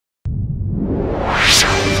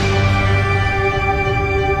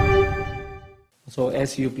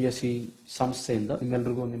YES-UPSC ಸಂಸ್ಥೆಯಿಂದ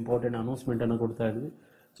ನಿಮ್ಮೆಲ್ಲರಿಗೂ ಒಂದು ಇಂಪಾರ್ಟೆಂಟ್ ಅನೌನ್ಸ್ಮೆಂಟ್ ಅನ್ನು ಕೊಡ್ತಾ ಇದ್ವಿ.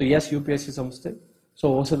 ಸೊ YES-UPSC ಸಂಸ್ಥೆ ಸೊ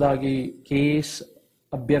ಹೊಸದಾಗಿ KS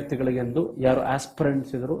ಅಭ್ಯರ್ಥಿಗಳಿಗೆಂದು ಯಾರು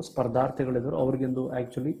ಆಸ್ಪಿರೆಂಟ್ಸ್ ಇದ್ರು, ಸ್ಪರ್ಧಾರ್ಥಿಗಳಿದ್ರು, ಅವ್ರಿಗೆಂದು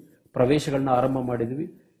ಆಕ್ಚುಲಿ ಪ್ರವೇಶಗಳನ್ನ ಆರಂಭ ಮಾಡಿದ್ವಿ.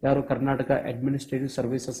 ಯಾರು ಕರ್ನಾಟಕ ಅಡ್ಮಿನಿಸ್ಟ್ರೇಟಿವ್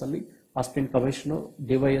ಸರ್ವಿಸಸ್ ಅಲ್ಲಿ ಅಸಿಸ್ಟೆಂಟ್ ಕಮಿಷನರ್,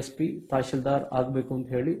 DYSP, ತಹಶೀಲ್ದಾರ್ ಆಗಬೇಕು ಅಂತ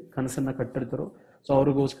ಹೇಳಿ ಕನಸನ್ನ ಕಟ್ಟಿರ್ತಾರೋ ಸೊ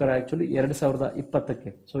ಅವ್ರಿಗೋಸ್ಕರ ಆಕ್ಚುಲಿ 2020ಕ್ಕೆ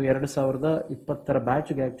ಸೊ 2020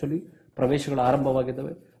 ಬ್ಯಾಚ್ಗೆ ಆಕ್ಚುಲಿ ಪ್ರವೇಶಗಳು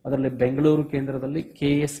ಆರಂಭವಾಗಿದ್ದಾವೆ. ಅದರಲ್ಲಿ ಬೆಂಗಳೂರು ಕೇಂದ್ರದಲ್ಲಿ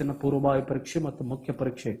KS ನ ಪೂರ್ವಭಾವಿ ಪರೀಕ್ಷೆ ಮತ್ತು ಮುಖ್ಯ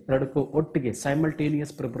ಪರೀಕ್ಷೆ ಎರಡಕ್ಕೂ ಒಟ್ಟಿಗೆ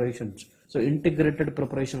simultaneous preparations, so integrated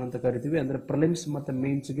preparation ಅಂತ ಕರಿತೀವಿ. ಅಂದ್ರೆ ಪ್ರಿಲಿಮ್ಸ್ ಮತ್ತೆ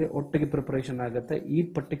ಮೇನ್ಸ್ ಗೆ ಒಟ್ಟಿಗೆ ಪ್ರಿಪರೇಷನ್ ಆಗುತ್ತೆ. ಈ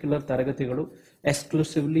ಪರ್ಟಿಕ್ಯುಲರ್ ತರಗತಿಗಳು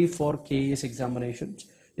ಎಕ್ಸ್ಕ್ಲೂಸಿವ್ಲಿ ಫಾರ್ KS ಎಕ್ಸಾಮಿನೇಷನ್ಸ್.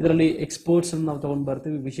 ಇದರಲ್ಲಿ ಎಕ್ಸ್ಪರ್ಟ್ಸ್ ನಾವು ತಗೊಂಡ್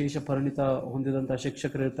ಬರ್ತೀವಿ. ವಿಶೇಷ ಪರಿಣಿತ ಹೊಂದಿದಂತಹ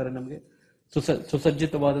ಶಿಕ್ಷಕರು ಇರ್ತಾರೆ, ನಮಗೆ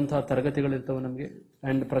ಸುಸಜ್ಜಿತವಾದಂತಹ ತರಗತಿಗಳಿರ್ತವೆ ನಮಗೆ.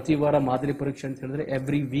 ಅಂಡ್ ಪ್ರತಿ ವಾರ ಮಾದರಿ ಪರೀಕ್ಷೆ ಅಂತ ಹೇಳಿದ್ರೆ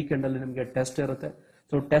ಎವ್ರಿ ವೀಕೆಂಡ್ ಅಲ್ಲಿ ನಮಗೆ ಟೆಸ್ಟ್ ಇರುತ್ತೆ.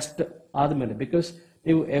 ಸೊ ಟೆಸ್ಟ್ ಆದ್ಮೇಲೆ ಬಿಕಾಸ್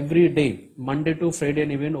ನೀವು every day Monday to Friday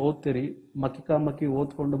ನೀವೇನು ಓದ್ತೀರಿ, ಮಕ್ಕಿ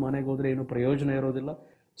ಓದ್ಕೊಂಡು ಮನೆಗೆ ಹೋದ್ರೆ ಏನು ಪ್ರಯೋಜನ ಇರೋದಿಲ್ಲ.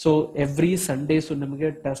 ಸೊ ಎವ್ರಿ ಸಂಡೇಸ್ ನಿಮಗೆ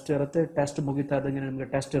ಟೆಸ್ಟ್ ಇರುತ್ತೆ. ಟೆಸ್ಟ್ ಮುಗಿತಾ ಇದ್ದಂಗೆ ನಿಮಗೆ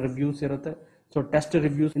ಟೆಸ್ಟ್ ರಿವ್ಯೂಸ್ ಇರುತ್ತೆ. So test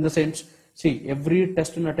reviews in the sense every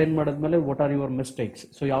test attend ಮಾಡಿದ್ಮೇಲೆ what are your mistakes,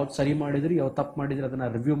 so ಯಾವ್ದು ಸರಿ ಮಾಡಿದ್ರಿ, ಯಾವ್ದು ತಪ್ಪು ಮಾಡಿದ್ರಿ ಅದನ್ನ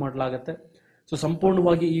ರಿವ್ಯೂ ಮಾಡಲಾಗುತ್ತೆ. ಸೊ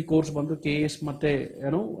ಸಂಪೂರ್ಣವಾಗಿ ಈ ಕೋರ್ಸ್ ಬಂದು KS ಮತ್ತೆ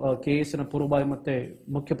KS ನ ಪೂರ್ವಭಾವಿ ಮತ್ತೆ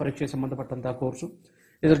ಮುಖ್ಯ ಪರೀಕ್ಷೆಗೆ ಸಂಬಂಧಪಟ್ಟಂತಹ ಕೋರ್ಸು.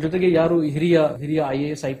 ಇದರ ಜೊತೆಗೆ ಯಾರು ಹಿರಿಯ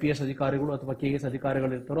IAS IPS ಅಧಿಕಾರಿಗಳು ಅಥವಾ KS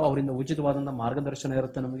ಅಧಿಕಾರಿಗಳು ಇರ್ತಾರೋ ಅವರಿಂದ ಉಚಿತವಾದಂತಹ ಮಾರ್ಗದರ್ಶನ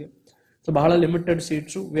ಇರುತ್ತೆ ನಮಗೆ. ಸೊ ಬಹಳ limited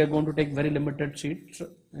seats, we are going to take very limited seats,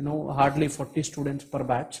 hardly 40 students per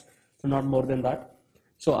batch, not more than that.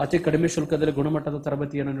 So ಅತಿ ಕಡಿಮೆ ಶುಲ್ಕದಲ್ಲಿ ಗುಣಮಟ್ಟದ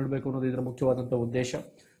ತರಬೇತಿಯನ್ನು ನೀಡಬೇಕು ಅನ್ನೋದು ಇದರ ಮುಖ್ಯವಾದಂತಹ ಉದ್ದೇಶ.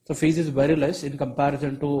 So fees is very less in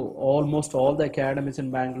comparison to almost all the academies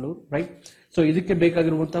in Bangalore, right. So ಇದಕ್ಕೆ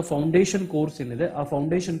ಬೇಕಾಗಿರುವಂತಹ ಫೌಂಡೇಶನ್ ಕೋರ್ಸ್ ಏನಿದೆ ಆ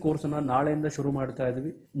ಫೌಂಡೇಶನ್ ಕೋರ್ಸ್ ಅನ್ನ ನಾಳೆಯಿಂದ ಶುರು ಮಾಡ್ತಾ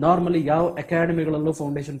ಇದೀವಿ. ನಾರ್ಮಲಿ ಯಾವ ಅಕಾಡೆಮಿಗಳಲ್ಲೂ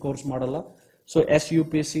ಫೌಂಡೇಶನ್ ಕೋರ್ಸ್ ಮಾಡಲ್ಲ. So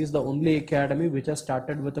YES-UPSC is the only academy which has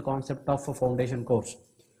started with the concept of foundation course.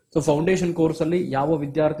 So foundation course ಅಲ್ಲಿ ಯಾವ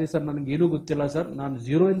ವಿದ್ಯಾರ್ಥಿ ಸರ್ ನನಗೆ ಏನೂ ಗೊತ್ತಿಲ್ಲ ಸರ್, ನಾನು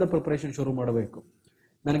 0 ಇಂದ ಪ್ರಿಪರೇಷನ್ ಶುರು ಮಾಡಬೇಕು,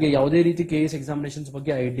 ನನಗೆ ಯಾವುದೇ ರೀತಿ KS ಎಕ್ಸಾಮಿನೇಷನ್ಸ್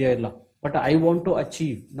ಬಗ್ಗೆ ಐಡಿಯಾ ಇಲ್ಲ, but I want to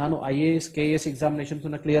achieve, ನಾನು IAS KS ಎಕ್ಸಾಮಿನೇಷನ್ಸ್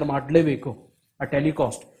ಅನ್ನ ಕ್ಲಿಯರ್ ಮಾಡಲೇಬೇಕು ಅಟ್ ಎನಿ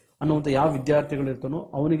ಕಾಸ್ಟ್ ಅನ್ನುವಂಥ ಯಾವ ವಿದ್ಯಾರ್ಥಿಗಳು ಇರ್ತಾನೋ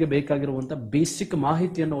ಅವನಿಗೆ ಬೇಕಾಗಿರುವಂತ ಬೇಸಿಕ್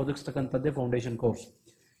ಮಾಹಿತಿಯನ್ನು ಒದಗಿಸ್ತಕ್ಕಂಥದ್ದೇ ಫೌಂಡೇಶನ್ ಕೋರ್ಸ್.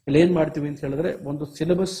 ಇಲ್ಲಿ ಏನ್ ಮಾಡ್ತೀವಿ ಅಂತ ಹೇಳಿದ್ರೆ ಒಂದು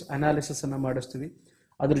ಸಿಲೆಬಸ್ ಅನಾಲಿಸಿಸ್ ಅನ್ನ ಮಾಡಿಸ್ತೀವಿ.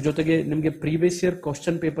 ಅದ್ರ ಜೊತೆಗೆ ನಿಮಗೆ ಪ್ರೀವಿಯಸ್ ಇಯರ್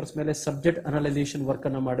ಕ್ವಶನ್ ಪೇಪರ್ಸ್ ಮೇಲೆ ಸಬ್ಜೆಕ್ಟ್ ಅನಲೈಸೇಷನ್ ವರ್ಕ್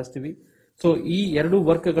ಅನ್ನ ಮಾಡಿಸ್ತೀವಿ. ಸೊ ಈ ಎರಡು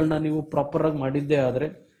ವರ್ಕ್ಗಳನ್ನ ನೀವು ಪ್ರಾಪರ್ ಆಗಿ ಮಾಡಿದ್ದೇ ಆದ್ರೆ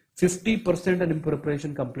 50% ನಿಮ್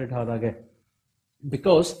preparation complete ಆದಾಗೆ.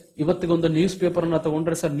 Because ಇವತ್ತಿಗೊಂದು news paper ಅನ್ನ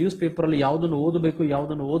ತಗೊಂಡ್ರೆ ಸರ್ ನ್ಯೂಸ್ ಪೇಪರ್ ಅಲ್ಲಿ ಯಾವ್ದನ್ನು ಓದಬೇಕು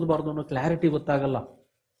ಯಾವ್ದನ್ನು ಓದಬಾರ್ದು ಅನ್ನೋ ಕ್ಲಾರಿಟಿ ಗೊತ್ತಾಗಲ್ಲ.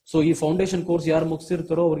 ಸೊ ಈ ಫೌಂಡೇಶನ್ ಕೋರ್ಸ್ ಯಾರು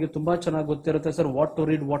ಮುಗಿಸಿರ್ತಾರೋ ಅವ್ರಿಗೆ ತುಂಬಾ ಚೆನ್ನಾಗಿ ಗೊತ್ತಿರುತ್ತೆ sir what to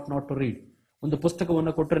read, what not to read. ಒಂದು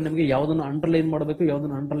ಪುಸ್ತಕವನ್ನ ಕೊಟ್ಟರೆ ನಿಮಗೆ ಯಾವ್ದನ್ನು ಅಂಡರ್ಲೈನ್ ಮಾಡಬೇಕು,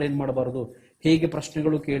 ಯಾವ್ದನ್ನು ಅಂಡರ್ಲೈನ್ ಮಾಡಬಾರದು, ಹೇಗೆ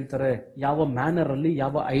ಪ್ರಶ್ನೆಗಳು ಕೇಳ್ತಾರೆ, ಯಾವ ಮ್ಯಾನರ್ ಅಲ್ಲಿ,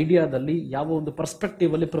 ಯಾವ ಐಡಿಯಾದಲ್ಲಿ, ಯಾವ ಒಂದು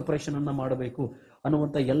ಪರ್ಸ್ಪೆಕ್ಟಿವ್ ಅಲ್ಲಿ ಪ್ರಿಪರೇಷನ್ ಅನ್ನ ಮಾಡಬೇಕು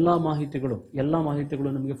ಅನ್ನುವಂತ ಎಲ್ಲಾ ಮಾಹಿತಿಗಳು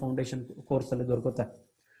ನಿಮಗೆ ಫೌಂಡೇಶನ್ ಕೋರ್ಸ್ ಅಲ್ಲಿ ದೊರಕುತ್ತೆ.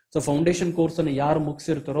 ಸೊ ಫೌಂಡೇಶನ್ ಕೋರ್ಸ್ ಅನ್ನು ಯಾರು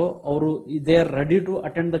ಮುಗಿಸಿರ್ತಾರೋ ಅವರು they are ready to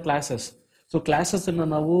attend the classes. So classes ಅನ್ನ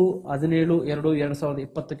ನಾವು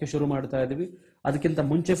 17/2/2020ಕ್ಕೆ ಶುರು ಮಾಡ್ತಾ ಇದೀವಿ. ಅದಕ್ಕಿಂತ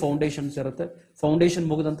ಮುಂಚೆ ಫೌಂಡೇಶನ್ಸ್ ಇರುತ್ತೆ. ಫೌಂಡೇಶನ್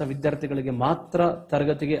ಮುಗಿದಂತ ವಿದ್ಯಾರ್ಥಿಗಳಿಗೆ ಮಾತ್ರ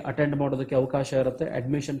ತರಗತಿಗೆ ಅಟೆಂಡ್ ಮಾಡೋದಕ್ಕೆ ಅವಕಾಶ ಇರುತ್ತೆ,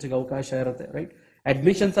 ಅಡ್ಮಿಷನ್ಸ್ಗೆ ಅವಕಾಶ ಇರುತ್ತೆ, right.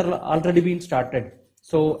 Admissions are already bean started.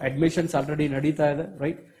 So admissions already ನಡೀತಾ ಇದೆ,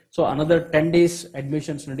 right. So another 10 days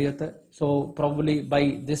admissions ನಡೆಯುತ್ತೆ. So probably by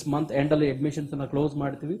this month end ಅಲ್ಲಿ ಅಡ್ಮಿಷನ್ಸ್ ಅನ್ನ ಕ್ಲೋಸ್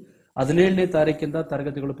ಮಾಡ್ತೀವಿ. 17ನೇ ತಾರೀಕಿಂದ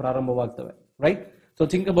ತರಗತಿಗಳು ಪ್ರಾರಂಭವಾಗ್ತವೆ, right. So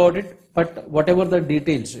think about it. But what ever the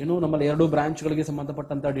details, ನಮ್ಮಲ್ಲಿ 2 ಬ್ರಾಂಚ್ಗಳಿಗೆ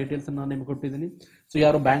ಸಂಬಂಧಪಟ್ಟಂತ ಡೀಟೇಲ್ಸ್ ನಾನು ನಿಮ್ಗೆ ಕೊಟ್ಟಿದ್ದೀನಿ. ಸೊ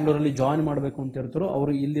ಯಾರು ಬ್ಯಾಂಗ್ಳೂರಲ್ಲಿ ಜಾಯಿನ್ ಮಾಡಬೇಕು ಅಂತ ಇರ್ತಾರೋ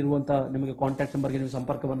ಅವರು ಇಲ್ಲಿರುವಂತ ನಿಮಗೆ ಕಾಂಟ್ಯಾಕ್ಟ್ ನಂಬರ್ಗೆ ನೀವು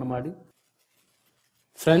ಸಂಪರ್ಕವನ್ನು ಮಾಡಿ.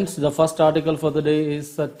 Friends, the first article for the day is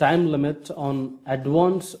a time limit on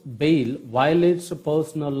advance bail violates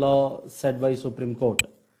personal law said by Supreme Court.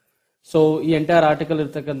 So ಈ ಎಂಟೈರ್ ಆರ್ಟಿಕಲ್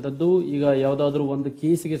ಇರ್ತಕ್ಕಂಥದ್ದು ಈಗ ಯಾವ್ದಾದ್ರು ಒಂದು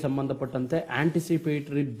ಕೇಸಿಗೆ ಸಂಬಂಧಪಟ್ಟಂತೆ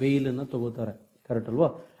ಆಂಟಿಸಿಪೇಟರಿ ಬೇಲ್ ಅನ್ನ ತಗೋತಾರೆ, ಕರೆಕ್ಟ್ ಅಲ್ವಾ.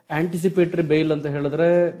 ಆಂಟಿಸಿಪೇಟರಿ ಬೇಲ್ ಅಂತ ಹೇಳಿದ್ರೆ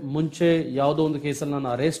ಮುಂಚೆ ಯಾವುದೋ ಒಂದು ಕೇಸಲ್ಲಿ ನಾನು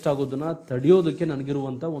ಅರೆಸ್ಟ್ ಆಗೋದನ್ನ ತಡೆಯೋದಕ್ಕೆ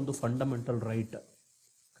ನನಗಿರುವಂತ ಒಂದು ಫಂಡಮೆಂಟಲ್ ರೈಟ್,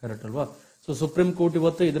 ಕರೆಕ್ಟ್ ಅಲ್ವಾ. ಸೊ ಸುಪ್ರೀಂ ಕೋರ್ಟ್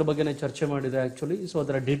ಇವತ್ತು ಇದ್ರ ಬಗ್ಗೆನೇ ಚರ್ಚೆ ಮಾಡಿದೆ ಆಕ್ಚುಲಿ. ಸೊ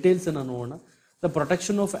ಅದರ ಡೀಟೇಲ್ಸ್ ನೋಡೋಣ. The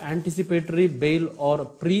protection of anticipatory bale R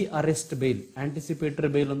pre arrest bale.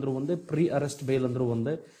 Anticipatory bale ಅಂದ್ರೂ ಒಂದೇ, ಪ್ರೀ ಅರೆಸ್ಟ್ ಬೇಲ್ ಅಂದ್ರೂ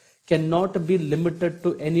ಒಂದೇ. cannot be limited to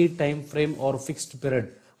any time frame or fixed period.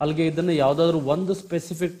 ಅಲ್ಲಿಗೆ ಇದನ್ನ ಯಾವ್ದಾದ್ರು ಒಂದು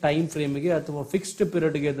ಸ್ಪೆಸಿಫಿಕ್ ಟೈಮ್ ಫ್ರೇಮ್ಗೆ ಅಥವಾ ಫಿಕ್ಸ್ಡ್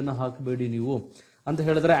ಪೀರಿಯಡ್ಗೆ ಇದನ್ನ ಹಾಕಬೇಡಿ ನೀವು ಅಂತ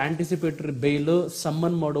ಹೇಳಿದ್ರೆ. ಆಂಟಿಸಿಪೇಟರಿ ಬೇಲ್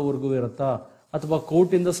ಸಮ್ಮನ್ ಮಾಡೋವರೆಗೂ ಇರುತ್ತಾ, ಅಥವಾ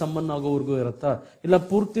ಕೋರ್ಟ್ ಇಂದ ಸಮ್ಮನ್ ಆಗೋವರೆಗೂ ಇರುತ್ತಾ, ಇಲ್ಲ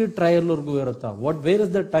ಪೂರ್ತಿ ಟ್ರಯಲ್ ವರ್ಗೂ ಇರುತ್ತಾ, ವೇರ್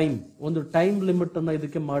ಇಸ್ ದ ಟೈಮ್, ಒಂದು ಟೈಮ್ ಲಿಮಿಟ್ ಅನ್ನ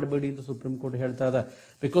ಇದಕ್ಕೆ ಮಾಡಬೇಡಿ ಅಂತ ಸುಪ್ರೀಂ ಕೋರ್ಟ್ ಹೇಳ್ತಾ ಇದೆ.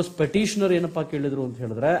 ಬಿಕಾಸ್ ಪೆಟಿಷನರ್ ಏನಪ್ಪಾ ಕೇಳಿದ್ರು ಅಂತ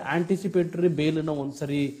ಹೇಳಿದ್ರೆ ಆಂಟಿಸಿಪೇಟರಿ ಬೇಲ್ ನ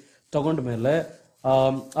ಒಂದ್ಸರಿ ತಗೊಂಡ ಮೇಲೆ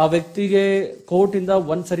ಆ ವ್ಯಕ್ತಿಗೆ ಕೋರ್ಟ್ ಇಂದ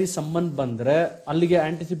ಒಂದ್ಸರಿ ಸಮ್ಮನ್ ಬಂದ್ರೆ ಅಲ್ಲಿಗೆ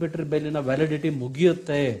ಆಂಟಿಸಿಪೇಟರಿ ಬೇಲಿನ ವ್ಯಾಲಿಡಿಟಿ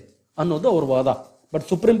ಮುಗಿಯುತ್ತೆ ಅನ್ನೋದು ಅವ್ರ ವಾದ. ಬಟ್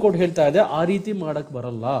ಸುಪ್ರೀಂ ಕೋರ್ಟ್ ಹೇಳ್ತಾ ಇದೆ ಆ ರೀತಿ ಮಾಡಕ್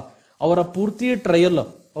ಬರಲ್ಲ. ಅವರ ಪೂರ್ತಿ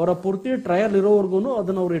ಟ್ರಯಲ್ ಇರೋವರೆಗೂ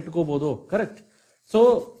ಅದನ್ನ ಅವ್ರು ಇಟ್ಕೋಬಹುದು. Correct. So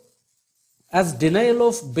as denial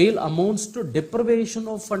of bale amounts to ಡಿಪ್ರವೇಷನ್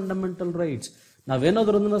of fundamental rights.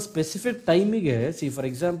 ನಾವೇನಾದ್ರೂ ಅದನ್ನ ಸ್ಪೆಸಿಫಿಕ್ ಟೈಮಿಗೆ ಫಾರ್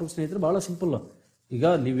ಎಕ್ಸಾಂಪಲ್ ಸ್ನೇಹಿತರೆ ಬಹಳ ಸಿಂಪಲ್. ಈಗ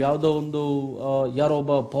ನೀವು ಯಾವುದೋ ಒಂದು ಯಾರೋ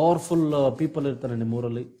ಒಬ್ಬ ಪವರ್ಫುಲ್ ಪೀಪಲ್ ಇರ್ತಾನೆ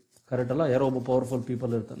ನಿಮ್ಮೂರಲ್ಲಿ, ಕರೆಕ್ಟ್ ಅಲ್ಲ? ಯಾರೋ ಒಬ್ಬ ಪವರ್ಫುಲ್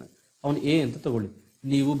ಪೀಪಲ್ ಇರ್ತಾನೆ, ಅವನು ಎ ಅಂತ ತಗೊಳ್ಳಿ,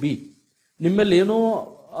 ನೀವು ಬಿ. ನಿಮ್ಮಲ್ಲಿ ಏನೋ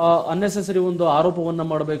ಅನ್ನೆಸೆಸರಿ ಒಂದು ಆರೋಪವನ್ನ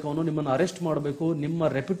ಮಾಡಬೇಕು, ಅವನು ನಿಮ್ಮನ್ನ ಅರೆಸ್ಟ್ ಮಾಡಬೇಕು, ನಿಮ್ಮ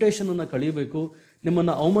ರೆಪ್ಯುಟೇಷನ್ ಅನ್ನ ಕಳಿಬೇಕು,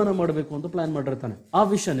 ನಿಮ್ಮನ್ನ ಅವಮಾನ ಮಾಡಬೇಕು ಅಂತ ಪ್ಲಾನ್ ಮಾಡಿರ್ತಾನೆ. ಆ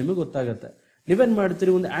ವಿಷಯ ನಿಮಗೆ ಗೊತ್ತಾಗತ್ತೆ. ನೀವೇನ್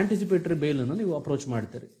ಮಾಡ್ತೀರಿ? ಒಂದು ಆಂಟಿಸಿಪೇಟರಿ ಬೇಲ್ ಅನ್ನು ನೀವು ಅಪ್ರೋಚ್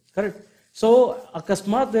ಮಾಡ್ತೀರಿ. ಕರೆಕ್ಟ್. ಸೊ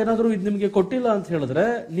ಅಕಸ್ಮಾತ್ ಏನಾದರೂ ಇದು ನಿಮಗೆ ಕೊಟ್ಟಿಲ್ಲ ಅಂತ ಹೇಳಿದ್ರೆ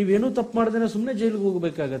ನೀವೇನೂ ತಪ್ಪು ಮಾಡಿದ್ರೆ ಸುಮ್ಮನೆ ಜೈಲಿಗೆ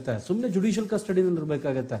ಹೋಗಬೇಕಾಗತ್ತೆ, ಸುಮ್ಮನೆ ಜುಡಿಷಿಯಲ್ ಕಸ್ಟಡಿನಲ್ಲಿ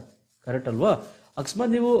ಇರಬೇಕಾಗತ್ತೆ. ಕರೆಕ್ಟ್ ಅಲ್ವಾ?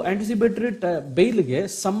 ಅಕಸ್ಮಾತ್ ನೀವು ಆಂಟಿಸಿಪೇಟರಿ ಬೇಲ್ಗೆ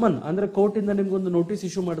ಸಮ್ಮನ್ ಅಂದ್ರೆ ಕೋರ್ಟ್ ಇಂದ ನಿಮ್ಗೊಂದು ನೋಟಿಸ್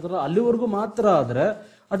ಇಶ್ಯೂ ಮಾಡಿದ್ರೆ ಅಲ್ಲಿವರೆಗೂ ಮಾತ್ರ ಆದ್ರೆ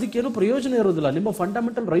ಅದಕ್ಕೇನು ಪ್ರಯೋಜನ ಇರೋದಿಲ್ಲ. ನಿಮ್ಮ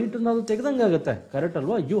ಫಂಡಮೆಂಟಲ್ ರೈಟ್ ಅನ್ನ ಅದು ತೆಗೆದಂಗಾಗತ್ತೆ. ಕರೆಕ್ಟ್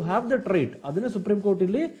ಅಲ್ವಾ? You have that right. ಅದನ್ನೇ ಸುಪ್ರೀಂ ಕೋರ್ಟ್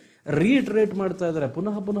ಇಲ್ಲಿ ರೀಇಟರೇಟ್ ಮಾಡ್ತಾ ಇದ್ದಾರೆ,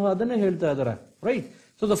 ಪುನಃ ಅದನ್ನೇ ಹೇಳ್ತಾ ಇದ್ದಾರೆ. Right.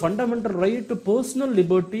 So the fundamental right to personal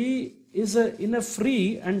liberty is in a free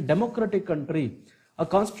and democratic country. A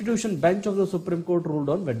constitution bench of the Supreme Court ruled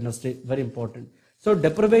on Wednesday. Very important. So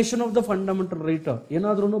deprivation of the fundamental right.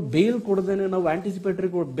 ಏನಾದ್ರೂ bale ಕೊಡದೇನೆ ನಾವು anticipatory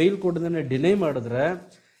bale ಕೊಡದೇನೆ deny ಮಾಡಿದ್ರೆ,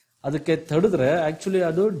 ಅದಕ್ಕೆ ತಡೆದ್ರೆ actually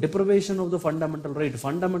ಅದು ಡಿಪ್ರವೇಷನ್ of the fundamental right.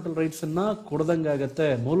 Fundamental rights ಅನ್ನ ಕೊಡದಂಗಾಗತ್ತೆ,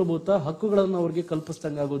 ಮೂಲಭೂತ ಹಕ್ಕುಗಳನ್ನು ಅವ್ರಿಗೆ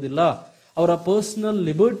ಕಲ್ಪಿಸಿದಂಗಾಗೋದಿಲ್ಲ. ಅವರ ಪರ್ಸನಲ್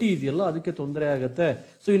ಲಿಬರ್ಟಿ ಇದೆಯಲ್ಲ ಅದಕ್ಕೆ ತೊಂದರೆ ಆಗುತ್ತೆ.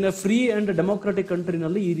 So in a free and democratic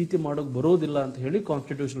ಕಂಟ್ರಿನಲ್ಲಿ ಈ ರೀತಿ ಮಾಡೋಕ್ ಬರೋದಿಲ್ಲ ಅಂತ ಹೇಳಿ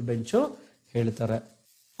ಕಾನ್ಸ್ಟಿಟ್ಯೂಷನಲ್ ಬೆಂಚ್ ಹೇಳ್ತಾರೆ.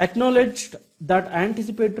 ಅಕ್ನಾಲೆಜ್ಡ್ that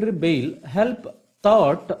anticipatory bale help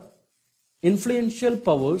thought influential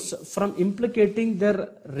powers from ಇಂಪ್ಲಿಕೇಟಿಂಗ್ there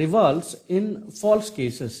ರಿವಾಲ್ಸ್ in falls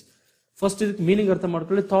cases. First ಇದಕ್ಕೆ ಮೀನಿಂಗ್ ಅರ್ಥ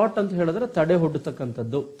ಮಾಡ್ಕೊಳ್ಳಿ. ಥಾಟ್ ಅಂತ ಹೇಳಿದ್ರೆ ತಡೆ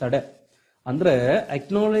ಹೊಡ್ತಕ್ಕಂಥದ್ದು. ತಡೆ ಅಂದ್ರೆ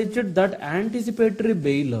ಅಕ್ನಾಲೆಜ್ಡ್ ದಟ್ ಆಂಟಿಸಿಪೇಟರಿ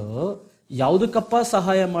ಬೇಲ್ ಯಾವುದಕ್ಕಪ್ಪ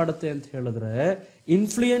ಸಹಾಯ ಮಾಡುತ್ತೆ ಅಂತ ಹೇಳಿದ್ರೆ,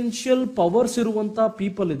 ಇನ್ಫ್ಲೂಯೆನ್ಷಿಯಲ್ ಪವರ್ಸ್ ಇರುವಂತ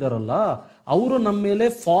ಪೀಪಲ್ ಇದಾರಲ್ಲ ಅವರು ನಮ್ಮ ಮೇಲೆ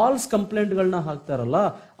ಫಾಲ್ಸ್ ಕಂಪ್ಲೇಂಟ್ಗಳನ್ನ ಹಾಕ್ತಾರಲ್ಲ,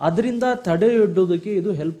 ಅದರಿಂದ ತಡೆಯೊಡ್ಡೋದಕ್ಕೆ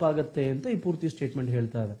ಇದು ಹೆಲ್ಪ್ ಆಗುತ್ತೆ ಅಂತ ಈ ಪೂರ್ತಿ ಸ್ಟೇಟ್ಮೆಂಟ್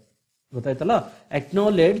ಹೇಳ್ತಾ ಇದೆ. ಗೊತ್ತಾಯ್ತಲ್ಲ?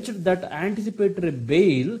 ಅಕ್ನಾಲೆಜ್ಡ್ that anticipatory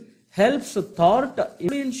bale helps thought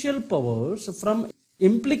influential powers from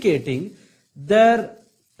ಇಂಪ್ಲಿಕೇಟಿಂಗ್ there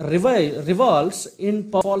ರಿವಾಲ್ಸ್ in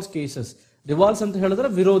falls cases. ರಿವಾಲ್ಸ್ ಅಂತ ಹೇಳಿದ್ರೆ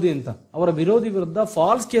ವಿರೋಧಿ ಅಂತ, ಅವರ ವಿರೋಧಿ ವಿರುದ್ಧ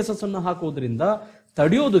ಫಾಲ್ಸ್ ಕೇಸಸ್ ಅನ್ನು ಹಾಕೋದ್ರಿಂದ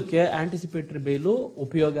ತಡೆಯೋದಕ್ಕೆ ಆಂಟಿಸಿಪೇಟರಿ ಬೇಲು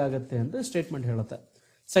ಉಪಯೋಗ ಆಗುತ್ತೆ ಅಂತ ಸ್ಟೇಟ್ಮೆಂಟ್ ಹೇಳುತ್ತೆ.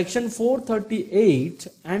 Section 438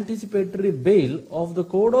 anticipatory bale of the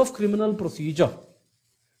code of criminal procedure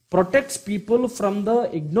protects people from the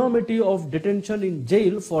ignominy of detention in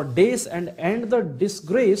jail for days and the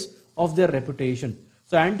disgrace of their reputation.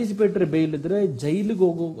 So anticipatory bale ಇದ್ರೆ ಜೈಲಿಗೆ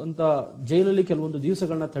ಹೋಗುವಂತ, ಜೈಲಲ್ಲಿ ಕೆಲವೊಂದು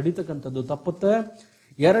ದಿವಸಗಳನ್ನ ತಡಿತಕ್ಕಂಥದ್ದು ತಪ್ಪುತ್ತೆ.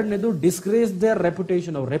 ಎರಡನೇದು ಡಿಸ್ಗ್ರೇಸ್ ದೇರ್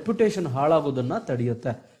ರೆಪ್ಯುಟೇಷನ್, ಅವ್ರ reputation ಹಾಳಾಗೋದನ್ನ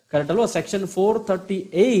ತಡೆಯುತ್ತೆ. Correct ಅಲ್ವಾ? Section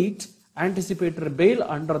 438 anticipatory bale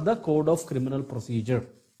under the code of criminal procedure.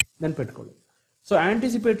 ನೆನ್ಪಿಟ್ಕೊಳ್ಳಿ. So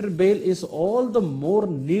anticipatory bale is all the more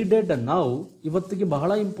needed now. ಇವತ್ತಿಗೆ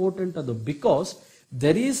ಬಹಳ ಇಂಪಾರ್ಟೆಂಟ್ ಅದು. Because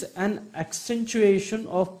there is an ಎಕ್ಸೆಂಚುಯೇಷನ್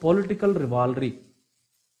of political ರಿವಾಲ್ರಿ.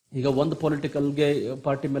 ಈಗ ಒಂದು ಪೊಲಿಟಿಕಲ್ಗೆ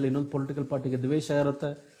ಪಾರ್ಟಿ ಮೇಲೆ ಇನ್ನೊಂದು ಪೊಲಿಟಿಕಲ್ ಪಾರ್ಟಿಗೆ ದ್ವೇಷ ಇರುತ್ತೆ.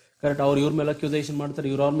 ಕರೆಕ್ಟ್. ಅವ್ರು ಇವ್ರ ಮೇಲೆ ಅಕ್ಯುಸೇಷನ್ ಮಾಡ್ತಾರೆ,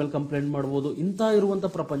 ಇವ್ರ ಅವ್ರ ಮೇಲೆ ಕಂಪ್ಲೇಂಟ್ ಮಾಡ್ಬೋದು. ಇಂಥ ಇರುವಂತ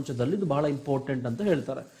ಪ್ರಪಂಚದಲ್ಲಿ ಇದು ಬಹಳ ಇಂಪಾರ್ಟೆಂಟ್ ಅಂತ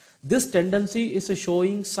ಹೇಳ್ತಾರೆ. This tendency is A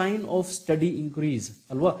showing sign of study increase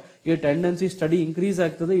ಅಲ್ವಾ? ಈ ಟೆಂಡೆನ್ಸಿ ಸ್ಟಡಿ ಇನ್ಕ್ರೀಸ್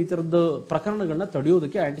ಆಗ್ತದೆ. ಈ ತರದ ಪ್ರಕರಣಗಳನ್ನ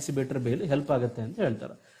ತಡೆಯೋದಕ್ಕೆ ಆಂಟಿಸಿಪೇಟರಿ ಬೇಲ್ ಹೆಲ್ಪ್ ಆಗುತ್ತೆ ಅಂತ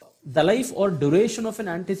ಹೇಳ್ತಾರೆ. The life or duration of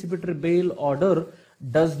N anticipatory bale order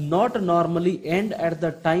does not normally end at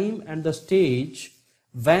the time and the stage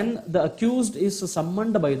when the accused is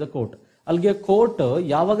ಸಮ್ಮನ್ಡ್ by the court. ಅಲ್ಲಿಗೆ court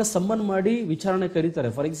ಯಾವಾಗ summon ಮಾಡಿ ವಿಚಾರಣೆ ಕರೀತಾರೆ.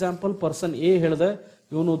 For example person A ಹೇಳಿದೆ,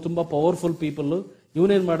 ಇವನು ತುಂಬಾ powerful people,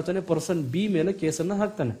 ಇವನೇನ್ ಮಾಡ್ತಾನೆ, person B ಮೇಲೆ ಕೇಸನ್ನ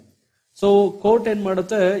ಹಾಕ್ತಾನೆ. ಸೊ ಕೋರ್ಟ್ ಏನ್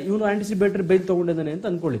ಮಾಡುತ್ತೆ, ಇವನು ಆಂಟಿಸಿಪೇಟರಿ ಬೇಲ್ ತಗೊಂಡಿದ್ದಾನೆ ಅಂತ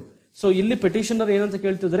ಅನ್ಕೊಳ್ಳಿ. ಸೊ ಇಲ್ಲಿ ಪೆಟಿಷನರ್ ಏನಂತ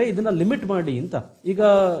ಕೇಳ್ತಿದ್ರೆ ಇದನ್ನ ಲಿಮಿಟ್ ಮಾಡಿ ಅಂತ. ಈಗ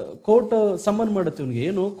ಕೋರ್ಟ್ ಸಮ್ಮನ್ ಮಾಡುತ್ತೆ ಇವನಿಗೆ,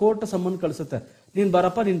 ಏನು ಕೋರ್ಟ್ ಸಮ್ಮನ್ ಕಳಿಸುತ್ತೆ, ನೀನ್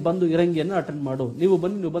ಬರಪ್ಪ, ನೀನ್ ಬಂದು ಇರಂಗಿಯನ್ನ ಅಟೆಂಡ್ ಮಾಡು, ನೀವು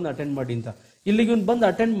ಬಂದು ಅಟೆಂಡ್ ಮಾಡಿ ಅಂತ. ಇಲ್ಲಿಗೆ ಇವ್ನು ಬಂದು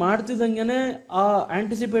ಅಟೆಂಡ್ ಮಾಡ್ತಿದ್ದಂಗೆನೆ ಆ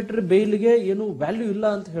ಆಂಟಿಸಿಪೇಟರಿ ಬೇಲ್ಗೆ ಏನು ವ್ಯಾಲ್ಯೂ ಇಲ್ಲ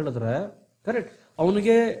ಅಂತ ಹೇಳಿದ್ರೆ, ಕರೆಕ್ಟ್,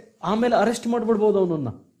 ಅವನಿಗೆ ಆಮೇಲೆ ಅರೆಸ್ಟ್ ಮಾಡ್ಬಿಡ್ಬೋದು,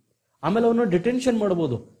 ಅವನನ್ನ ಆಮೇಲೆ ಅವನ ಡಿಟೆನ್ಷನ್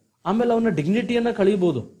ಮಾಡ್ಬೋದು, ಆಮೇಲೆ ಅವನ ಡಿಗ್ನಿಟಿಯನ್ನ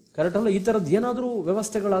ಕಳೀಬಹುದು. ಕರೆಕ್ಟ್ ಅಲ್ಲ? ಈ ತರದ್ ಏನಾದ್ರೂ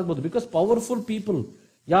ವ್ಯವಸ್ಥೆಗಳಾಗ್ಬೋದು. ಬಿಕಾಸ್ ಪವರ್ಫುಲ್ ಪೀಪಲ್,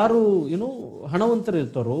 ಯಾರು ಏನು ಹಣವಂತರು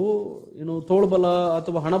ಇರ್ತಾರೋ, ಏನು ತೋಳ್ಬಲ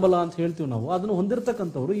ಅಥವಾ ಹಣಬಲ ಅಂತ ಹೇಳ್ತೀವಿ ನಾವು, ಅದನ್ನು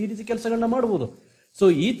ಹೊಂದಿರತಕ್ಕಂಥವ್ರು ಈ ರೀತಿ ಕೆಲಸಗಳನ್ನ ಮಾಡಬಹುದು. ಸೊ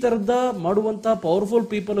ಈ ತರದ ಮಾಡುವಂತ ಪವರ್ಫುಲ್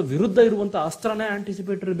ಪೀಪಲ್ ವಿರುದ್ಧ ಇರುವಂತ ಅಸ್ತ್ರನೇ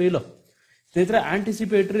ಆಂಟಿಸಿಪೇಟರಿ ಬೇಲ್. ಸ್ನೇಹಿತರೆ,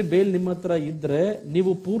 ಆಂಟಿಸಿಪೇಟರಿ ಬೇಲ್ ನಿಮ್ಮ ಹತ್ರ ಇದ್ರೆ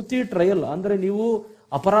ನೀವು ಪೂರ್ತಿ ಟ್ರಯಲ್ ಅಂದ್ರೆ ನೀವು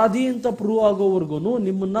ಅಪರಾಧಿ ಅಂತ ಪ್ರೂವ್ ಆಗೋವರೆಗೂ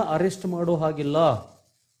ನಿಮ್ಮನ್ನ ಅರೆಸ್ಟ್ ಮಾಡೋ ಹಾಗಿಲ್ಲ.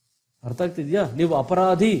 ಅರ್ಥ ಆಗ್ತಿದ್ಯಾ? ನೀವು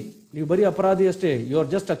ಅಪರಾಧಿ, ನೀವು ಬರೀ ಅಪರಾಧಿ ಅಷ್ಟೇ, ಯು ಆರ್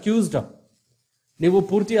ಜಸ್ಟ್ ಅಕ್ಯೂಸ್ಡ್. ನೀವು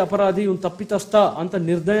ಪೂರ್ತಿ ಅಪರಾಧಿ, ಇವ್ನು ತಪ್ಪಿತಸ್ಥ ಅಂತ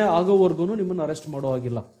ನಿರ್ಣಯ ಆಗೋವರೆಗೂ ನಿಮ್ಮನ್ನು ಅರೆಸ್ಟ್ ಮಾಡೋ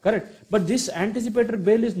ಹಾಗಿಲ್ಲ. Correct. But this anticipatory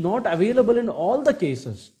bale is not available in all the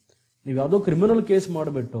cases. ನೀವು ಯಾವುದೋ ಕ್ರಿಮಿನಲ್ ಕೇಸ್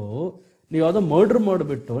ಮಾಡಿಬಿಟ್ಟು, ನೀವು ಯಾವುದೋ ಮರ್ಡರ್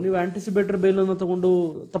ಮಾಡಿಬಿಟ್ಟು ನೀವು ಆಂಟಿಸಿಪೇಟರಿ ಬೇಲ್ ಅನ್ನು ತಗೊಂಡು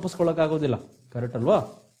ತಪ್ಪಿಸ್ಕೊಳ್ಳಕ್ ಆಗೋದಿಲ್ಲ. ಕರೆಕ್ಟ್ ಅಲ್ವಾ?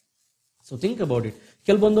 So think about it.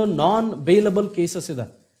 ಕೆಲವೊಂದು ನಾನ್ ಬೇಲಬಲ್ ಕೇಸಸ್ ಇದೆ.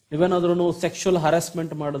 ನೀವೇನಾದ್ರೂ ಸೆಕ್ಷುವಲ್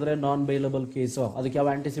ಹರಾಸ್ಮೆಂಟ್ ಮಾಡಿದ್ರೆ ನಾನ್ ಬೇಲಬಲ್ ಕೇಸು, ಅದಕ್ಕೆ ಯಾವ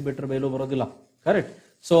ಆಂಟಿಸಿಪೇಟರಿ ಬೇಲು ಬರೋದಿಲ್ಲ. ಕರೆಕ್ಟ್.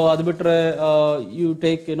 ಸೊ ಅದು ಬಿಟ್ರೆ ಯು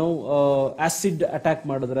ಟೇಕ್ ಆಸಿಡ್ ಅಟ್ಯಾಕ್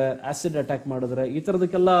ಮಾಡಿದ್ರೆ ಈ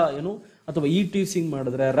ತರದಕ್ಕೆಲ್ಲ ಅಥವಾ ಟೀಸಿಂಗ್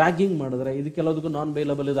ಮಾಡಿದ್ರೆ, ರ್ಯಾಗಿಂಗ್ ಮಾಡಿದ್ರೆ ಇದಕ್ಕೆಲ್ಲದಕ್ಕೂ ನಾನ್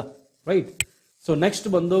ಬೇಲಬಲ್ ಇದೆ. ರೈಟ್. ಸೊ ನೆಕ್ಸ್ಟ್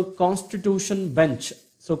ಬಂದು constitution bench.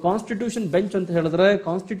 So constitution bench ಅಂತ ಹೇಳಿದ್ರೆ,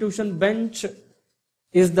 constitution bench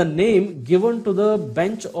is the name given to the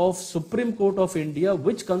bench of Supreme Court of India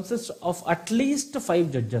which consists of at least 5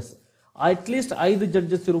 judges. At least 5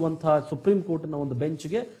 judges ಇರುವಂತಹ supreme court ನ ಒಂದು bench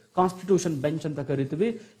ಗೆ constitution bench ಅಂತ ಕರಿತೀವಿ.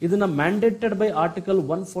 ಇದನ್ನ mandated by article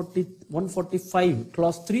 145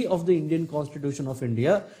 class 3 of the Indian constitution of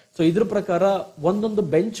India. So ಇದ್ರ ಪ್ರಕಾರ ಒಂದೊಂದು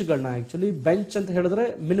ಬೆಂಚ್ ಗಳನ್ನ, ಆಕ್ಚುಲಿ ಬೆಂಚ್ ಅಂತ ಹೇಳಿದ್ರೆ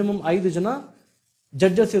ಮಿನಿಮಮ್ 5 ಜನ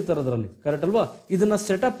ಜಡ್ಜಸ್ ಇರ್ತಾರೆ ಅದರಲ್ಲಿ. ಕರೆಕ್ಟ್ ಅಲ್ವಾ? ಇದನ್ನ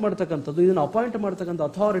ಸೆಟಪ್ ಮಾಡ್ತಕ್ಕಂಥದ್ದು, ಇದನ್ನ ಅಪಾಯಿಂಟ್ ಮಾಡ್ತಕ್ಕಂಥ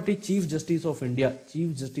authority chief justice of India.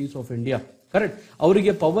 Correct.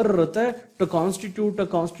 ಅವರಿಗೆ ಪವರ್ ಇರುತ್ತೆ to constitute a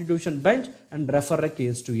constitution bench and refer A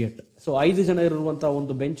case to it. So 5 ಜನ ಇರುವಂತಹ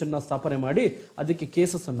ಒಂದು ಬೆಂಚ್ ಅನ್ನ ಸ್ಥಾಪನೆ ಮಾಡಿ ಅದಕ್ಕೆ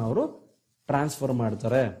ಕೇಸಸ್ ಅನ್ನ ಅವರು ಟ್ರಾನ್ಸ್ಫರ್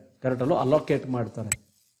ಮಾಡ್ತಾರೆ. ಕರೆಕ್ಟ್ ಅಲ್ವಾ? ಅಲೋಕೇಟ್ ಮಾಡ್ತಾರೆ.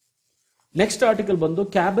 ನೆಕ್ಸ್ಟ್ ಆರ್ಟಿಕಲ್ ಬಂದು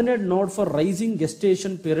cabinet note for rising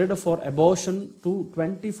gestation period for abortion to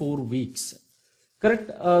 24 weeks. Correct.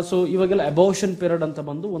 So ಇವಾಗೆಲ್ಲ ಅಬೋಷನ್ ಪೀರಿಯಡ್ ಅಂತ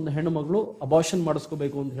ಬಂದು ಒಂದು ಹೆಣ್ಣು ಮಗಳು ಅಬೋಷನ್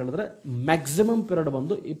ಮಾಡಿಸ್ಕೋಬೇಕು ಅಂತ ಹೇಳಿದ್ರೆ ಮ್ಯಾಕ್ಸಿಮಮ್ ಪೀರಿಯಡ್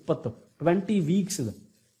ಬಂದು 20 ವೀಕ್ಸ್ ಇದೆ.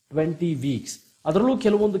 20 ವೀಕ್ಸ್. ಅದರಲ್ಲೂ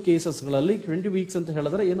ಕೆಲವೊಂದು ಕೇಸಸ್ಗಳಲ್ಲಿ 20 ವೀಕ್ಸ್ ಅಂತ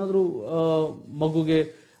ಹೇಳಿದ್ರೆ ಏನಾದರೂ ಮಗುಗೆ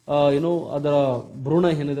ಅದರ ಭ್ರೂಣ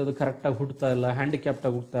ಏನಿದೆ ಅದು ಕರೆಕ್ಟ್ ಆಗಿ ಹುಟ್ಟುತ್ತಾ ಇಲ್ಲ, ಹ್ಯಾಂಡಿಕ್ಯಾಪ್ಟ್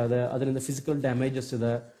ಆಗಿ ಹುಟ್ಟುತ್ತಾ ಇದೆ, ಅದರಿಂದ ಫಿಸಿಕಲ್ ಡ್ಯಾಮೇಜಸ್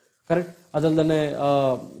ಇದೆ. ಕರೆಕ್ಟ್. ಅದಲ್ಲದೆ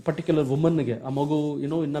ಪರ್ಟಿಕ್ಯುಲರ್ ವುಮನ್ಗೆ, ಆ ಮಗು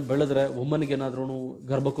ಇನ್ನ ಬೆಳೆದ್ರೆ ವುಮನ್ಗೆ ಏನಾದ್ರೂ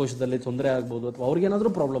ಗರ್ಭಕೋಶದಲ್ಲಿ ತೊಂದರೆ ಆಗ್ಬೋದು, ಅಥವಾ ಅವ್ರಿಗೆ ಏನಾದ್ರೂ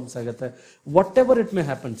ಪ್ರಾಬ್ಲಮ್ಸ್ ಆಗುತ್ತೆ, what ever it may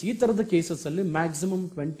happens. ಈ ತರದ ಕೇಸಸ್ ಅಲ್ಲಿ ಮ್ಯಾಕ್ಸಿಮಮ್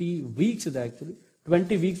 20 ವೀಕ್ಸ್ ಇದೆ. ಆಕ್ಚುಲಿ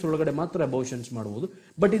 20 ವೀಕ್ಸ್ ಒಳಗಡೆ ಮಾತ್ರ ಅಬೋಷನ್ಸ್ ಮಾಡಬಹುದು.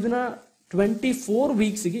 ಬಟ್ ಇದನ್ನ 24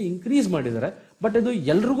 ವೀಕ್ಸ್ಗೆ ಇನ್ಕ್ರೀಸ್ ಮಾಡಿದ್ದಾರೆ. ಬಟ್ ಇದು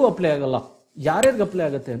ಎಲ್ರಿಗೂ ಅಪ್ಲೈ ಆಗಲ್ಲ. ಯಾರ್ಯಾರಿಗೆ ಅಪ್ಲೈ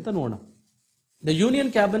ಆಗುತ್ತೆ ಅಂತ ನೋಡೋಣ. The Union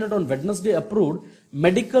Cabinet on Wednesday approved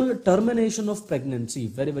medical termination of pregnancy.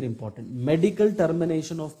 Very, very important. Medical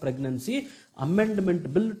termination of pregnancy Amendment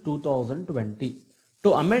Bill 2020. To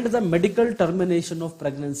amend the Medical Termination of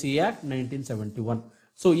Pregnancy Act 1971.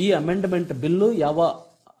 So, ಈ amendment bill ಯಾವ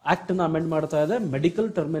act ನ amend ಮಾಡ್ತಾ ಇದೆ? Medical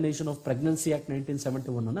termination of pregnancy act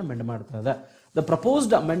 1971 ಅನ್ನು amend ಮಾಡ್ತಾ ಇದೆ. The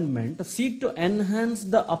proposed amendment seek to enhance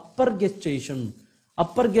the upper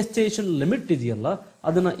gestation limit ಇದೆಯಲ್ಲ,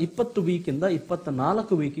 ಅದನ್ನ 20 ವೀಕಿಂದ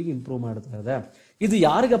 24 ವೀಕಿಗೆ ಇಂಪ್ರೂವ್ ಮಾಡ್ತಾ ಇದೆ. ಇದು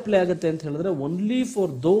ಯಾರಿಗೆ ಅಪ್ಲೈ ಆಗುತ್ತೆ ಅಂತ ಹೇಳಿದ್ರೆ only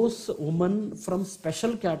for those woman from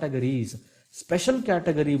special category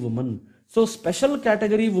woman. So special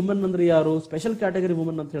category woman ಅಂದ್ರೆ ಯಾರು? ಸ್ಪೆಷಲ್ ಕ್ಯಾಟಗರಿ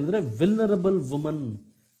ವುಮನ್ ಅಂತ ಹೇಳಿದ್ರೆ ವಿಲ್ನರಬಲ್ ವುಮನ್.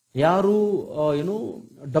 ಯಾರು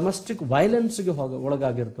ಡೊಮೆಸ್ಟಿಕ್ ವೈಲೆನ್ಸ್ಗೆ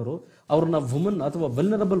ಒಳಗಾಗಿರ್ತಾರೋ ಅವ್ರನ್ನ ವುಮನ್ ಅಥವಾ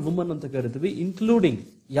ವಿಲ್ನರಬಲ್ ವುಮನ್ ಅಂತ ಕರಿತೀವಿ. ಇನ್ಕ್ಲೂಡಿಂಗ್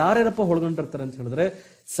ಯಾರ್ಯಾರಪ್ಪ ಒಳಗೊಂಡಿರ್ತಾರೆ ಅಂತ ಹೇಳಿದ್ರೆ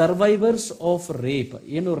survivors of rape.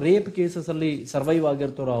 Rape cases ಅಲ್ಲಿ ಸರ್ವೈವ್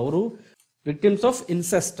ಆಗಿರ್ತಾರೋ ಅವರು, ವಿಕ್ಟಿಮ್ಸ್ ಆಫ್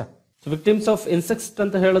ಇನ್ಸೆಸ್ಟ್. ವಿಕ್ಟಿಮ್ಸ್ ಆಫ್ ಇನ್ಸೆಸ್ಟ್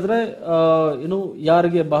ಅಂತ ಹೇಳಿದ್ರೆ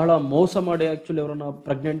ಯಾರಿಗೆ ಬಹಳ ಮೋಸ ಮಾಡಿ ಆಕ್ಚುಲಿ ಅವರನ್ನ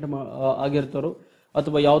ಪ್ರೆಗ್ನೆಂಟ್ ಆಗಿರ್ತಾರೋ,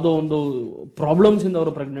 ಅಥವಾ ಯಾವುದೋ ಒಂದು ಪ್ರಾಬ್ಲಮ್ಸ್ ಇಂದ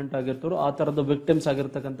ಅವರು ಪ್ರೆಗ್ನೆಂಟ್ ಆಗಿರ್ತಾರೋ ಆ ತರದ ವಿಕ್ಟಿಮ್ಸ್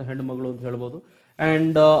ಆಗಿರ್ತಕ್ಕಂಥ ಹೆಣ್ಣು ಮಗಳು ಅಂತ ಹೇಳ್ಬೋದು.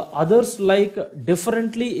 And others like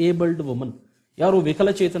differently abled woman, ಯಾರು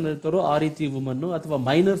ವಿಕಲಚೇತನ ಇರ್ತಾರೋ ಆ ರೀತಿ ವುಮನ್ ಅಥವಾ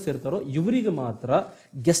ಮೈನರ್ಸ್ ಇರ್ತಾರೋ ಇವರಿಗೆ ಮಾತ್ರ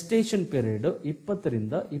ಗೆಸ್ಟೇಷನ್ ಪೀರಿಯಡ್ 20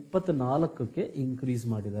 ರಿಂದ 24ಕ್ಕೆ ಇನ್ಕ್ರೀಸ್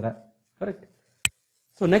ಮಾಡಿದ್ದಾರೆ. ಕರೆಕ್ಟ್.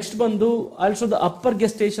 ಸೊ ನೆಕ್ಸ್ಟ್ ಬಂದು also the upper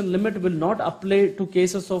gestation limit will not apply to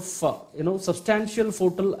cases of substantial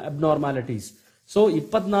ಫೋಟಲ್ abnormalities. So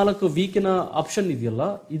 24 ವೀಕಿನ option ಇದೆಯಲ್ಲ,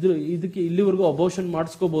 ಇದಕ್ಕೆ ಇಲ್ಲಿವರೆಗೂ ಅಬೋಷನ್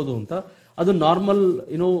ಮಾಡಿಸ್ಕೋಬಹುದು ಅಂತ. ಅದು ನಾರ್ಮಲ್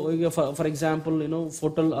ಈಗ ಫಾರ್ ಎಕ್ಸಾಂಪಲ್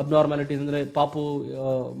ಫೋಟಲ್ ಅಬ್ನಾರ್ಮಾಲಿಟೀಸ್ ಅಂದ್ರೆ ಪಾಪು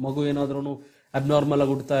ಮಗು ಏನಾದ್ರೂ ಅಬ್ನಾರ್ಮಲ್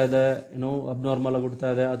ಆಗಿ ಹುಡ್ತಾ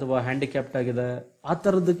ಇದೆ ಅಥವಾ ಹ್ಯಾಂಡಿಕ್ಯಾಪ್ಟ್ ಆಗಿದೆ, ಆ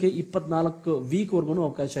ತರದಕ್ಕೆ 24 ವೀಕ್ ವರ್ಗು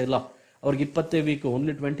ಅವಕಾಶ ಇಲ್ಲ. ಅವ್ರಿಗೆ 20 ವೀಕ್,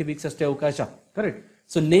 ಓನ್ಲಿ 20 ವೀಕ್ಸ್ ಅಷ್ಟೇ ಅವಕಾಶ. Correct.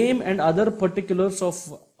 So name and other particulars of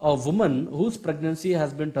woman whose pregnancy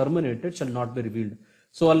has been terminated shall not be revealed.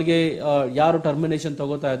 So ಅಲ್ಲಿಗೆ ಯಾರು ಟರ್ಮಿನೇಷನ್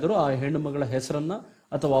ತಗೋತಾ ಇದ್ರು ಆ ಹೆಣ್ಣು ಮಗಳ ಹೆಸರನ್ನ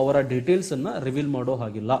ಅಥವಾ ಅವರ ಡೀಟೇಲ್ಸ್ ಅನ್ನ ರಿವೀಲ್ ಮಾಡೋ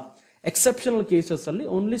ಹಾಗಿಲ್ಲ. ಎಕ್ಸೆಪ್ಷನಲ್ ಕೇಸಸ್ ಅಲ್ಲಿ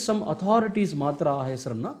ಓನ್ಲಿ ಸಮ್ ಅಥಾರಿಟೀಸ್ ಮಾತ್ರ ಆ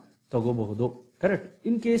ಹೆಸರನ್ನ ತಗೋಬಹುದು. Correct.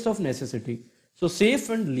 In case of necessity. So safe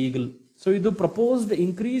and legal. So ಇದು proposed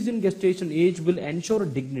increase in gestation age will ensure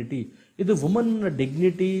dignity. ಇದು ವುಮನ್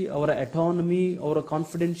ಡಿಗ್ನಿಟಿ, ಅವರ ಅಟಾನಮಿ, ಅವರ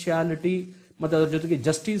ಕಾನ್ಫಿಡೆನ್ಶಿಯಾಲಿಟಿ ಮತ್ತೆ ಅದರ ಜೊತೆಗೆ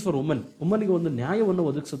ಜಸ್ಟಿಸ್ ಫಾರ್ ವುಮನ್ಗೆ ಒಂದು ನ್ಯಾಯವನ್ನು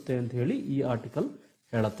ಒದಗಿಸುತ್ತೆ ಅಂತ ಹೇಳಿ ಈ ಆರ್ಟಿಕಲ್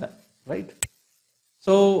ಹೇಳುತ್ತೆ. Right.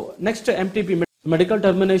 So next MTP medical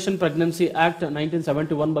termination pregnancy act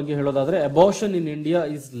 1971 ಬಗ್ಗೆ ಹೇಳೋದಾದ್ರೆ abortion in India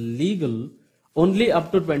is legal only up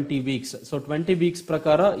to 20 weeks. So 20 weeks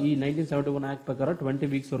ಪ್ರಕಾರ ಈ 1971 ಆಕ್ಟ್ ಪ್ರಕಾರ 20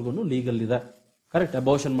 ವೀಕ್ಸ್ ವರ್ಗು ಲೀಗಲ್ ಇದೆ, ಕರೆಕ್ಟ್,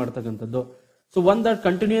 ಅಬೋರ್ಷನ್ ಮಾಡ್ತಕ್ಕಂಥದ್ದು. So one that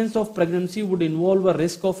ಕಂಟಿನ್ಯೂಯನ್ಸ್ of pregnancy wood involve a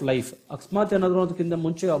risk of life. ಅಕಸ್ಮಾತ್ ಏನಾದ್ರು ಅದಕ್ಕಿಂತ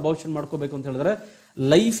ಮುಂಚೆ ಅಬೋರ್ಷನ್ ಮಾಡ್ಕೋಬೇಕು ಅಂತ ಹೇಳಿದ್ರೆ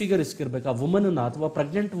ಲೈಫಿಗೆ ರಿಸ್ಕ್ ಇರಬೇಕು, ಆ ವುಮನ್ ಅಥವಾ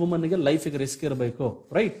ಪ್ರೆಗ್ನೆಂಟ್ ವುಮನ್ ಗೆ ಲೈಫಿಗೆ ರಿಸ್ಕ್ ಇರಬೇಕು,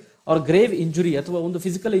 ರೈಟ್. ಅವ್ರ ಗ್ರೇವ್ ಇಂಜುರಿ ಅಥವಾ ಒಂದು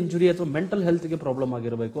ಫಿಸಿಕಲ್ ಇಂಜುರಿ ಅಥವಾ ಮೆಂಟಲ್ ಹೆಲ್ತ್ ಗೆ ಪ್ರಾಬ್ಲಮ್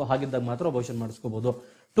ಆಗಿರಬೇಕು, ಹಾಗಿದ್ದಾಗ ಮಾತ್ರ abortion ಮಾಡಿಸ್ಕೋಬಹುದು.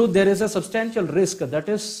 To their is a substantial risk that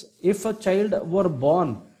is if a child var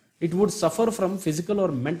Born it would suffer from physical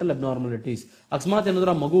R mental abnormalities. ಅಕಸ್ಮಾತ್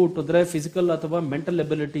ಏನಾದ್ರೂ ಮಗು ಹುಟ್ಟಿದ್ರೆ ಫಿಸಿಕಲ್ ಅಥವಾ ಮೆಂಟಲ್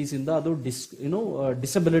ಎಬಿಲಿಟೀಸ್ ಇಂದ ಅದು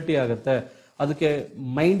ಡಿಸಬಿಲಿಟಿ ಆಗುತ್ತೆ, ಅದಕ್ಕೆ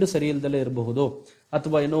ಮೈಂಡ್ ಸರಿ ಇಲ್ದಲೇ ಇರಬಹುದು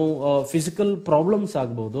ಅಥವಾ ಫಿಸಿಕಲ್ ಪ್ರಾಬ್ಲಮ್ಸ್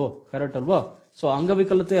ಆಗಬಹುದು, ಕರೆಕ್ಟ್ ಅಲ್ವಾ. ಸೊ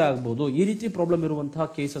ಅಂಗವಿಕಲತೆ ಆಗಬಹುದು. ಈ ರೀತಿ ಪ್ರಾಬ್ಲಮ್ ಇರುವಂತಹ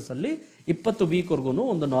ಕೇಸಸ್ ಅಲ್ಲಿ 20 ವೀಕ್ ವರ್ಗು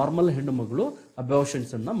ಒಂದು ನಾರ್ಮಲ್ ಹೆಣ್ಣು ಮಗಳು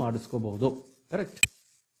ಅಬೋರ್ಷನ್ಸ್ ಅನ್ನ ಮಾಡಿಸ್ಕೋಬಹುದು, ಕರೆಕ್ಟ್.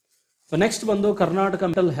 ಸೊ ನೆಕ್ಸ್ಟ್ ಬಂದು Karnataka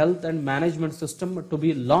mental health and management system to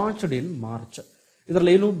B launched in March.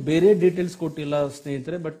 ಇದರಲ್ಲಿ ಏನು ಬೇರೆ ಡೀಟೇಲ್ಸ್ ಕೊಟ್ಟಿಲ್ಲ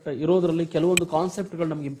ಸ್ನೇಹಿತರೆ, ಬಟ್ ಇರೋದ್ರಲ್ಲಿ ಕೆಲವೊಂದು ಕಾನ್ಸೆಪ್ಟ್ಗಳು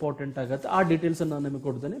ನಮ್ಗೆ ಇಂಪಾರ್ಟೆಂಟ್ ಆಗುತ್ತೆ, ಆ ಡೀಟೇಲ್ಸ್ ನಾನು ನಿಮಗೆ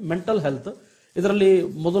ಕೊಡ್ತೇನೆ. ಮೆಂಟಲ್ ಹೆಲ್ತ್ ಇದರಲ್ಲಿ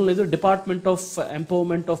ಮೊದಲನೇದು department of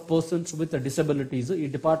empowerment of persons with disabilities. ಈ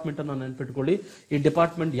ಡಿಪಾರ್ಟ್ಮೆಂಟ್ ಅನ್ನು ನೆನ್ಪಿಟ್ಕೊಳ್ಳಿ. ಈ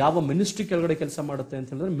ಡಿಪಾರ್ಟ್ಮೆಂಟ್ ಯಾವ ಮಿನಿಸ್ಟ್ರಿ ಕೆಳಗಡೆ ಕೆಲಸ ಮಾಡುತ್ತೆ ಅಂತ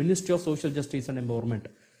ಹೇಳಿದ್ರೆ ministry of social justice and empowerment.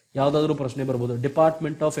 ಯಾವ್ದಾದ್ರು ಪ್ರಶ್ನೆ ಬರ್ಬೋದು,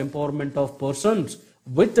 department of empowerment of persons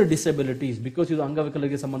with disabilities, because ಇದು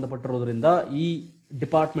ಅಂಗವಿಕಲರಿಗೆ ಸಂಬಂಧಪಟ್ಟಿರೋದ್ರಿಂದ ಈ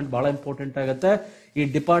ಡಿಪಾರ್ಟ್ಮೆಂಟ್ ಬಹಳ ಇಂಪಾರ್ಟೆಂಟ್ ಆಗುತ್ತೆ. ಈ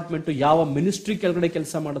ಡಿಪಾರ್ಟ್ಮೆಂಟ್ ಯಾವ ಮಿನಿಸ್ಟ್ರಿ ಕೆಳಗಡೆ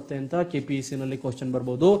ಕೆಲಸ ಮಾಡುತ್ತೆ ಅಂತ KPSC ನಲ್ಲಿ ಕ್ವಶನ್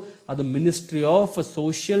ಬರ್ಬೋದು. ಅದು ministry of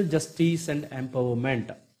social justice and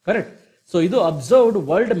empowerment, correct. So ಇದು observed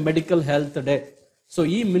world medical health day. So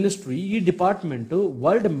ಈ ಮಿನಿಸ್ಟ್ರಿ, ಈ department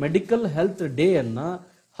world medical health day ಅನ್ನ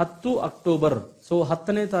 10 ಅಕ್ಟೋಬರ್, ಸೊ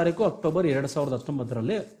 10ನೇ ತಾರೀಕು ಅಕ್ಟೋಬರ್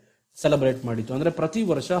 2019ರಲ್ಲಿ ಸೆಲೆಬ್ರೇಟ್ ಮಾಡಿತ್ತು. ಅಂದ್ರೆ ಪ್ರತಿ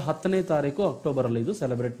ವರ್ಷ 10ನೇ ತಾರೀಕು ಅಕ್ಟೋಬರ್ ಅಲ್ಲಿ ಇದು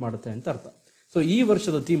ಸೆಲೆಬ್ರೇಟ್ ಮಾಡುತ್ತೆ ಅಂತ ಅರ್ಥ. ಸೊ ಈ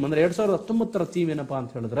ವರ್ಷದ ಥೀಮ್ ಅಂದ್ರೆ 2019ರ ಥೀಮ್ ಏನಪ್ಪಾ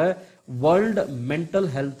ಅಂತ ಹೇಳಿದ್ರೆ world mental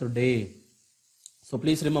health day. So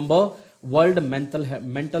please remember, world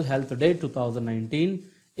mental health day 2019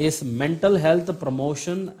 is mental health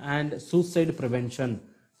promotion and suicide prevention.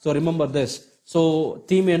 So remember this. So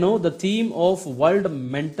theme the theme of world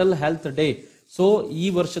mental health day. So ಈ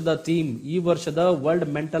ವರ್ಷದ world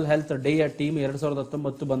mental health day ಯ team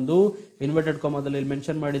 2019 ಬಂದು inverted ಕಾಮಾದಲ್ಲಿ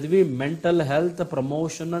mention ಮಾಡಿದ್ವಿ, mental health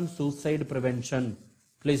promotion and suicide prevention.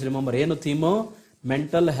 Please remember, ಏನು theme?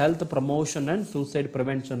 Mental health promotion and suicide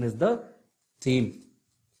prevention is the theme.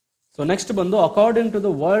 So next ಬಂದು according to the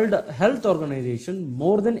world health organisation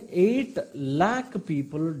more than 8 lakh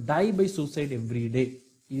people dye by suicide every day.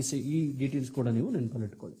 ಈ details ಕೂಡ ನೀವು ನೆನಪಲ್ಲಿ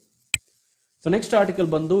ಇಟ್ಕೊಳ್ಳಿ. So next article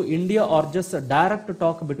ಬಂದು India ಆರ್ಜಸ್ direct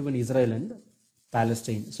talk between Israel and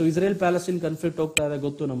Palestine. So Israel Palestine conflict ಹೋಗ್ತಾ ಇದೆ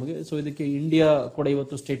ಗೊತ್ತು ನಮಗೆ. ಸೊ ಇದಕ್ಕೆ ಇಂಡಿಯಾ ಕೂಡ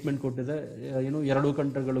ಇವತ್ತು ಸ್ಟೇಟ್ಮೆಂಟ್ ಕೊಟ್ಟಿದೆ, ಎರಡು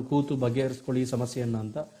ಕಂಟ್ರಿಗಳು ಕೂತು ಬಗೆಹರಿಸ್ಕೊಳ್ಳಿ ಈ ಸಮಸ್ಯೆಯನ್ನ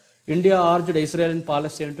ಅಂತ. India ಆರ್ಜ್ಡ್ Israel and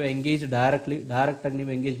Palestine to engage direct ಆಗಿ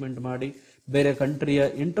ನೀವು ಎಂಗೇಜ್ಮೆಂಟ್ ಮಾಡಿ, ಬೇರೆ ಕಂಟ್ರಿಯ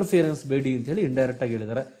ಇಂಟರ್ಫಿಯರೆನ್ಸ್ ಬೇಡಿ ಅಂತ ಹೇಳಿ ಇಂಡೈರೆಕ್ಟ್ ಆಗಿ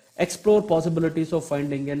ಹೇಳಿದ್ದಾರೆ. Explore possibilities of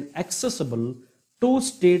finding N accessible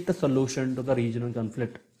 2-state solution to the regional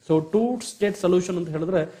conflict. So 2-state solution ಅಂತ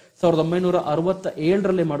ಹೇಳಿದ್ರೆ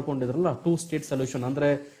 1967ರಲ್ಲಿ ಮಾಡ್ಕೊಂಡಿದ್ರಲ್ಲ 2-state ಸೊಲ್ಯೂಷನ್. ಅಂದ್ರೆ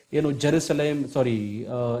ಏನು,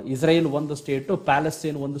 ಇಸ್ರೇಲ್ ಒಂದು ಸ್ಟೇಟ್,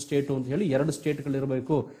 ಪ್ಯಾಲೆಸ್ಟೈನ್ ಒಂದು ಸ್ಟೇಟ್ ಅಂತ ಹೇಳಿ 2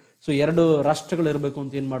 ಸ್ಟೇಟ್ಗಳಿರಬೇಕು, ಸೊ 2 ರಾಷ್ಟ್ರಗಳಿರಬೇಕು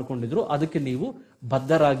ಅಂತ ಏನ್ ಮಾಡ್ಕೊಂಡಿದ್ರು, ಅದಕ್ಕೆ ನೀವು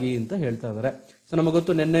ಬದ್ಧರಾಗಿ ಅಂತ ಹೇಳ್ತಾ ಇದಾರೆ. ಸೊ ನಮಗೆ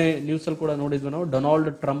ಗೊತ್ತು, ನಿನ್ನೆ ನ್ಯೂಸ್ ಅಲ್ಲಿ ಕೂಡ ನೋಡಿದ್ವಿ ನಾವು, ಡೊನಾಲ್ಡ್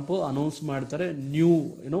ಟ್ರಂಪ್ ಅನೌನ್ಸ್ ಮಾಡ್ತಾರೆ new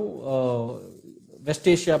West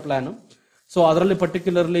Asia plan. So ಅದರಲ್ಲಿ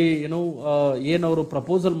ಪರ್ಟಿಕ್ಯುಲರ್ಲಿ ಏನವರು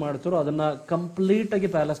ಪ್ರಪೋಸಲ್ ಮಾಡ್ತಾರೋ ಅದನ್ನ ಕಂಪ್ಲೀಟ್ ಆಗಿ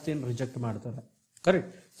ಪ್ಯಾಲೆಸ್ಟೈನ್ ರಿಜೆಕ್ಟ್ ಮಾಡ್ತಾರೆ, ಕರೆಕ್ಟ್.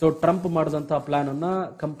 ಸೊ ಟ್ರಂಪ್ ಮಾಡಿದಂತಹ ಪ್ಲಾನ್ ಅನ್ನ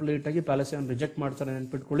ಕಂಪ್ಲೀಟ್ ಆಗಿ ಪ್ಯಾಲೆಸ್ಟೈನ್ ರಿಜೆಕ್ಟ್ ಮಾಡ್ತಾರೆ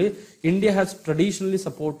ನೆನ್ಪಿಟ್ಕೊಳ್ಳಿ. India has traditionally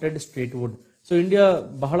supported statehood. So India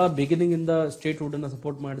ಬಹಳ ಬಿಗಿನಿಂಗ್ ಇಂದ ಸ್ಟೇಟ್ಹುಡ್ ಅನ್ನ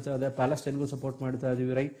ಸಪೋರ್ಟ್ ಮಾಡ್ತಾ ಇದೆ, ಪ್ಯಾಲೆಸ್ಟೈನ್ಗೂ ಸಪೋರ್ಟ್ ಮಾಡ್ತಾ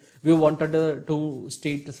ಇದೀವಿ, right. We wanted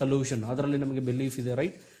 2-state solution, ಅದರಲ್ಲಿ ನಮಗೆ ಬಿಲೀಫ್ ಇದೆ,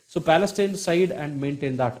 right. So Palestine side and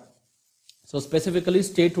maintain that. So specifically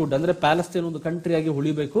statehood ಅಂದ್ರೆ ಪ್ಯಾಲೆಸ್ಟೈನ್ ಒಂದು ಕಂಟ್ರಿ ಆಗಿ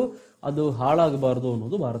ಉಳಿಬೇಕು, ಅದು ಹಾಳಾಗಬಾರದು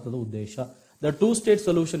ಅನ್ನೋದು ಭಾರತದ ಉದ್ದೇಶ. The 2-state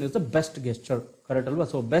solution is the best gesture, correct ಅಲ್ವಾ.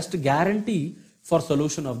 So best guarantee for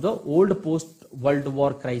solution of the old post world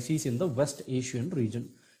war crisis in the West Asian region.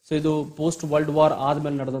 So ಇದು ಪೋಸ್ಟ್ ವರ್ಲ್ಡ್ ವಾರ್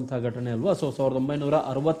ಆದ್ಮೇಲೆ ನಡೆದಂತಹ ಘಟನೆ ಅಲ್ವಾ. ಸೊ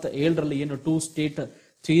 1967ರಲ್ಲಿ ಏನು 2-state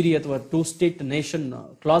ಥಿಯರಿ ಅಥವಾ 2-state nation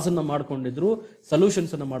class ಅನ್ನ ಮಾಡ್ಕೊಂಡಿದ್ರು,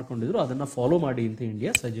 ಸೊಲ್ಯೂಷನ್ಸ್ ಅನ್ನ ಮಾಡ್ಕೊಂಡಿದ್ರು, ಅದನ್ನ ಫಾಲೋ ಮಾಡಿ ಅಂತ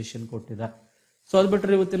ಇಂಡಿಯಾ ಸಜೆಷನ್ ಕೊಟ್ಟಿದೆ. ಸೊ ಅದು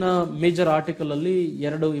ಬಿಟ್ಟರೆ ಇವತ್ತಿನ ಮೇಜರ್ ಆರ್ಟಿಕಲ್ ಅಲ್ಲಿ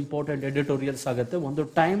 2 ಇಂಪಾರ್ಟೆಂಟ್ ಎಡಿಟೋರಿಯಲ್ಸ್ ಆಗುತ್ತೆ. ಒಂದು,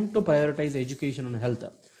 time to prioritise education and health.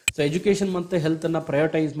 So education ಮತ್ತೆ ಹೆಲ್ತ್ ಅನ್ನ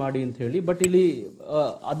ಪ್ರಯಾರಿಟೈಸ್ ಮಾಡಿ ಅಂತ ಹೇಳಿ, ಬಟ್ ಇಲ್ಲಿ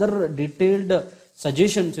ಅದರ್ ಡಿಟೇಲ್ಡ್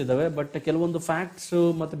ಸಜೆಷನ್ಸ್ ಇದಾವೆ, ಬಟ್ ಕೆಲವೊಂದು ಫ್ಯಾಕ್ಟ್ಸ್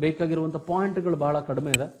ಮತ್ತೆ ಬೇಕಾಗಿರುವಂತಹ ಪಾಯಿಂಟ್ಗಳು ಬಹಳ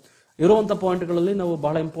ಕಡಿಮೆ ಇದೆ. ಇರುವಂತಹ ಪಾಯಿಂಟ್ಗಳಲ್ಲಿ ನಾವು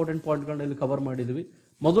ಬಹಳ ಇಂಪಾರ್ಟೆಂಟ್ ಪಾಯಿಂಟ್ಗಳನ್ನ ಇಲ್ಲಿ ಕವರ್ ಮಾಡಿದ್ವಿ.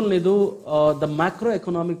 ಮೊದಲನೇದು, the macro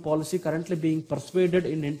economic policy currently being ಪರ್ಸ್ವೇಡೆಡ್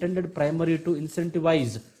in intended primary to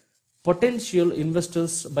incentivise potential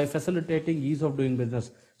investors by facilitating ease of doing business.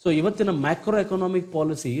 So ಇವತ್ತಿನ ಮ್ಯಾಕ್ರೋ ಎಕನಾಮಿಕ್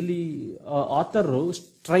ಪಾಲಿಸಿ ಇಲ್ಲಿ ಆಥರ್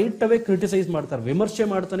ಸ್ಟ್ರೈಟ್ ಅವೇ ಕ್ರಿಟಿಸೈಸ್ ಮಾಡ್ತಾರೆ, ವಿಮರ್ಶೆ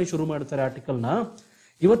ಮಾಡ್ತಾನೆ ಶುರು ಮಾಡ್ತಾರೆ ಆರ್ಟಿಕಲ್ನ.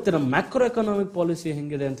 ಇವತ್ತಿನ ಮ್ಯಾಕ್ರೋ ಎಕನಾಮಿಕ್ ಪಾಲಿಸಿ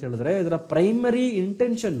ಹೆಂಗಿದೆ ಅಂತ ಹೇಳಿದ್ರೆ ಇದರ primary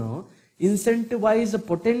intention incentivise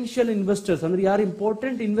potential investors, ಅಂದ್ರೆ ಯಾರು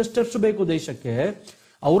ಇಂಪಾರ್ಟೆಂಟ್ ಇನ್ವೆಸ್ಟರ್ಸ್ ಬೇಕು ದೇಶಕ್ಕೆ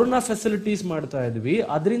ಅವ್ರನ್ನ ಫೆಸಿಲಿಟೀಸ್ ಮಾಡ್ತಾ ಇದ್ವಿ.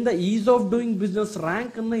 ಅದರಿಂದ is of doing business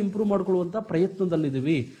rank ಅನ್ನ improve ಮಾಡ್ಕೊಳ್ಳುವಂತ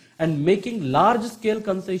ಪ್ರಯತ್ನದಲ್ಲಿದ್ದೀವಿ. And making large scale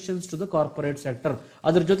concessions to the corporate sector,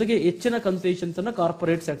 ಅದ್ರ ಜೊತೆಗೆ ಹೆಚ್ಚಿನ ಕನ್ಸೆಷನ್ಸ್ ಅನ್ನ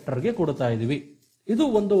ಕಾರ್ಪೊರೇಟ್ ಸೆಕ್ಟರ್ಗೆ ಕೊಡ್ತಾ ಇದೀವಿ. ಇದು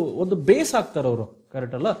ಒಂದು ಬೇಸ್ ಆಗ್ತಾರೆ ಅವರು,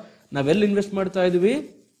 ಕರೆಕ್ಟ್ ಅಲ್ಲ? ನಾವೆಲ್ಲಿ ಇನ್ವೆಸ್ಟ್ ಮಾಡ್ತಾ ಇದೀವಿ?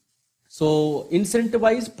 ಸೊ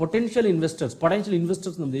ಇನ್ಸೆಂಟಿವೈಸ್ ಪೊಟೆನ್ಷಿಯಲ್ ಇನ್ವೆಸ್ಟರ್ಸ್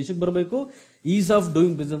ನಮ್ಮ ದೇಶಕ್ಕೆ ಬರಬೇಕು. ಈಸ್ ಆಫ್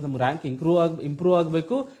ಡೂಯಿಂಗ್ ಬಿಸ್ನೆಸ್ ನಮ್ಮ ರ್ಯಾಂಕ್ ಇಂಪ್ರೂವ್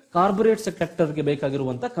ಆಗಬೇಕು. ಕಾರ್ಪೊರೇಟ್ ಸೆಕ್ಟರ್ಗೆ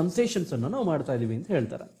ಬೇಕಾಗಿರುವಂತ ಕನ್ಸೆಷನ್ಸ್ ಅನ್ನು ನಾವು ಮಾಡ್ತಾ ಇದೀವಿ ಅಂತ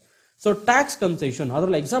ಹೇಳ್ತಾರೆ. ಸೊ ಟ್ಯಾಕ್ಸ್ ಕನ್ಸೆಷನ್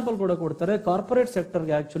ಅದರಲ್ಲಿ ಎಕ್ಸಾಂಪಲ್ ಕೂಡ ಕೊಡ್ತಾರೆ. Corporate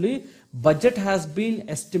ಸೆಕ್ಟರ್ಗೆ actually budget has been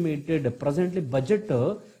estimated, presently budget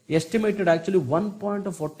estimated actually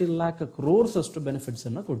 1.40 lakh crores ಅಷ್ಟು ಬೆನಿಫಿಟ್ಸ್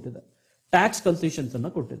ಅನ್ನ ಕೊಟ್ಟಿದೆ, ಟ್ಯಾಕ್ಸ್ ಕನ್ಸೆಷನ್ಸ್ ಅನ್ನ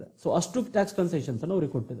ಕೊಟ್ಟಿದೆ. ಸೊ ಅಷ್ಟು ಟ್ಯಾಕ್ಸ್ ಕನ್ಸೆಷನ್ಸ್ ಅನ್ನು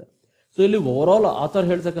ಅವ್ರಿಗೆ ಕೊಟ್ಟಿದೆ. ಸೊ ಇಲ್ಲಿ ಓವರ್ ಆಲ್ ಆಥರ್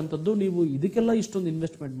ಹೇಳ್ತಕ್ಕಂಥದ್ದು, ನೀವು ಇದಕ್ಕೆಲ್ಲ ಇಷ್ಟೊಂದು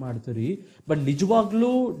ಇನ್ವೆಸ್ಟ್ಮೆಂಟ್ ಮಾಡ್ತೀರಿ, ಬಟ್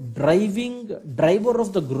ನಿಜವಾಗ್ಲೂ ಡ್ರೈವರ್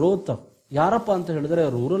ಆಫ್ ದ ಗ್ರೋತ್ ಯಾರಪ್ಪ ಅಂತ ಹೇಳಿದ್ರೆ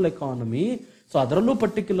ರೂರಲ್ ಎಕಾನಮಿ. ಸೊ ಅದರಲ್ಲೂ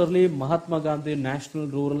particularly Mahatma Gandhi national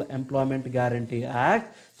rural employment guarantee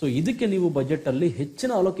act. So ಇದಕ್ಕೆ ನೀವು ಬಜೆಟ್ ಅಲ್ಲಿ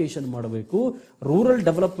ಹೆಚ್ಚಿನ ಅಲೋಕೇಶನ್ ಮಾಡಬೇಕು, ರೂರಲ್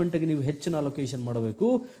ಡೆವಲಪ್ಮೆಂಟ್ ಗೆ ನೀವು ಹೆಚ್ಚಿನ ಅಲೋಕೇಶನ್ ಮಾಡಬೇಕು.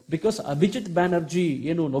 ಬಿಕಾಸ್ ಅಭಿಜಿತ್ ಬ್ಯಾನರ್ಜಿ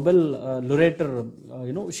ಏನು ನೊಬೆಲ್ ಲೊರೇಟರ್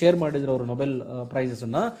ಶೇರ್ ಮಾಡಿದ್ರು ಅವರು ನೊಬೆಲ್ ಪ್ರೈಸಸ್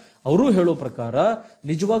ಅನ್ನ, ಅವರು ಹೇಳೋ ಪ್ರಕಾರ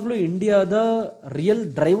ನಿಜವಾಗ್ಲೂ ಇಂಡಿಯಾದ real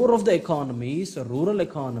driver of the economies rural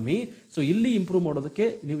economy. So ಇಲ್ಲಿ ಇಂಪ್ರೂವ್ ಮಾಡೋದಕ್ಕೆ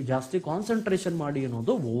ನೀವು ಜಾಸ್ತಿ ಕಾನ್ಸಂಟ್ರೇಷನ್ ಮಾಡಿ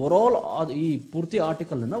ಅನ್ನೋದು ಓವರ್ ಆಲ್ ಈ ಪೂರ್ತಿ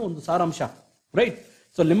ಆರ್ಟಿಕಲ್ ನ ಒಂದು ಸಾರಾಂಶ, right?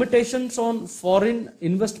 So limitations on foreign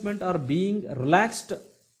investment are being relaxed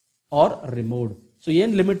are removed. So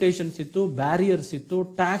ಏನ್ ಲಿಮಿಟೇಷನ್ಸ್ ಇತ್ತು, ಬ್ಯಾರಿಯರ್ಸ್ ಇತ್ತು,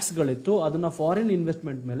 ಟ್ಯಾಕ್ಸ್ ಗಳಿತ್ತು, ಅದನ್ನ ಫಾರಿನ್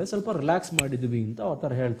ಇನ್ವೆಸ್ಟ್ಮೆಂಟ್ ಮೇಲೆ ಸ್ವಲ್ಪ ರಿಲ್ಯಾಕ್ಸ್ ಮಾಡಿದ್ವಿ ಅಂತ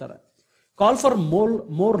ಆತರ ಹೇಳ್ತಾರೆ. Call for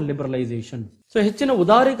more liberalisation. So ಹೆಚ್ಚಿನ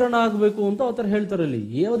ಉದಾರೀಕರಣ ಆಗಬೇಕು ಅಂತ ಆತರ ಹೇಳ್ತಾರೆ. ಇಲ್ಲಿ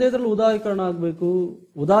ಯಾವುದೇದ್ರಲ್ಲಿ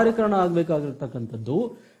ಉದಾರೀಕರಣ ಆಗ್ಬೇಕಾಗಿರ್ತಕ್ಕಂಥದ್ದು,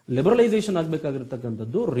 liberalisation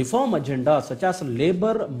ಆಗ್ಬೇಕಾಗಿರ್ತಕ್ಕಂಥದ್ದು reform agenda such as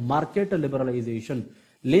labour market liberalisation.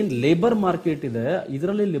 Labour market ಇದೆ,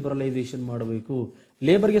 ಇದರಲ್ಲಿ ಲಿಬರಲೈಸೇಷನ್ ಮಾಡಬೇಕು.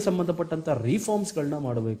 ಲೇಬರ್ಗೆ ಸಂಬಂಧಪಟ್ಟಂತ ರಿಫಾರ್ಮ್ಸ್ ಗಳನ್ನ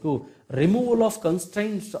ಮಾಡಬೇಕು. Removal of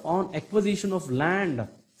constraints on acquisition of land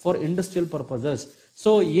for industrial purposes.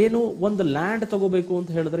 So ಏನು ಒಂದು ಲ್ಯಾಂಡ್ ತಗೋಬೇಕು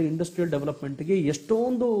ಅಂತ ಹೇಳಿದ್ರೆ ಇಂಡಸ್ಟ್ರಿಯಲ್ ಡೆವಲಪ್ಮೆಂಟ್ಗೆ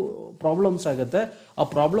ಎಷ್ಟೊಂದು ಪ್ರಾಬ್ಲಮ್ಸ್ ಆಗುತ್ತೆ, ಆ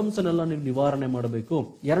ಪ್ರಾಬ್ಲಮ್ಸ್ ಅನ್ನೆಲ್ಲ ನೀವು ನಿವಾರಣೆ ಮಾಡಬೇಕು.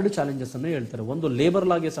 ಎರಡು ಚಾಲೆಂಜಸ್ ಅನ್ನ ಹೇಳ್ತಾರೆ, ಒಂದು ಲೇಬರ್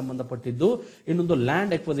ಲಾಗೆ ಸಂಬಂಧಪಟ್ಟಿದ್ದು, ಇನ್ನೊಂದು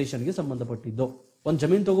ಲ್ಯಾಂಡ್ ಎಕ್ವಿಸಿಷನ್ಗೆ ಸಂಬಂಧಪಟ್ಟಿದ್ದು. ಒಂದು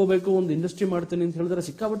ಜಮೀನ್ ತಗೋಬೇಕು, ಒಂದು ಇಂಡಸ್ಟ್ರಿ ಮಾಡ್ತೀನಿ ಅಂತ ಹೇಳಿದ್ರೆ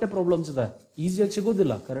ಸಿಕ್ಕಾಪಟ್ಟೆ ಪ್ರಾಬ್ಲಮ್ಸ್ ಇದೆ, ಈಸಿಯಾಗಿ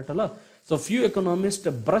ಸಿಗೋದಿಲ್ಲ, ಕರೆಕ್ಟ್ ಅಲ್ಲ? So few economist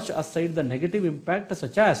brush aside the negative impact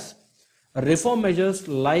such as reform measures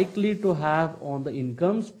likely to have on the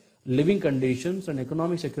incomes, living conditions and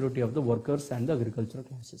economic security of the workers and the agriculture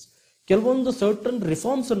classes. ಕೆಲವೊಂದು certain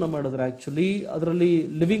reforms ಅನ್ನ ಮಾಡಿದ್ರೆ actually ಅದರಲ್ಲಿ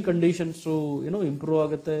living conditions improve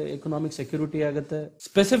ಆಗುತ್ತೆ, economic security ಆಗುತ್ತೆ,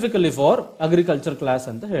 specifically for agriculture class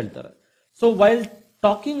ಅಂತ ಹೇಳ್ತಾರೆ. So while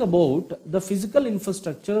talking about the physical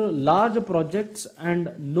infrastructure, large projects and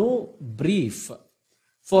no brief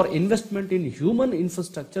for investment in human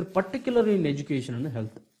infrastructure, particularly in education and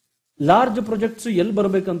health. Large projects ಎಲ್ಲಿ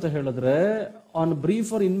ಬರ್ಬೇಕಂತ ಹೇಳಿದ್ರೆ on brief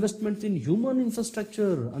for investment in human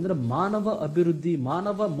infrastructure, ಅಂದ್ರೆ ಮಾನವ ಅಭಿವೃದ್ಧಿ,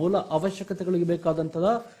 ಮಾನವ ಮೂಲ ಅವಶ್ಯಕತೆಗಳಿಗೆ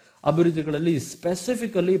ಬೇಕಾದಂತಹ ಅಭಿವೃದ್ಧಿಗಳಲ್ಲಿ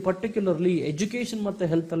ಸ್ಪೆಸಿಫಿಕಲಿ ಪರ್ಟಿಕ್ಯುಲರ್ಲಿ ಎಜುಕೇಶನ್ ಮತ್ತೆ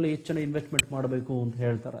ಹೆಲ್ತ್ ಅಲ್ಲಿ ಹೆಚ್ಚಿನ ಇನ್ವೆಸ್ಟ್ಮೆಂಟ್ ಮಾಡಬೇಕು ಅಂತ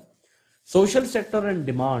ಹೇಳ್ತಾರೆ. Social sector and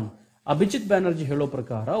demand, Abhijit Banerjee ಹೇಳೋ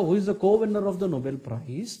ಪ್ರಕಾರ, who is the ಕೋ-ವಿನ್ನರ್ of the Nobel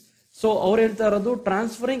prize. So ಅವ್ರು ಹೇಳ್ತಾ ಇರೋದು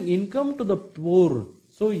transferring income to the poor.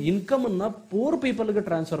 So income ಅನ್ನ ಪೂರ್ ಪೀಪಲ್ಗೆ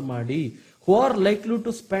ಟ್ರಾನ್ಸ್ಫರ್ ಮಾಡಿ, who are likely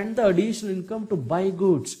to spend the additional income to buy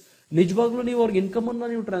goods. ನಿಜವಾಗ್ಲೂ ನೀವು ಅವ್ರಿಗೆ ಇನ್ಕಮ್ ಅನ್ನ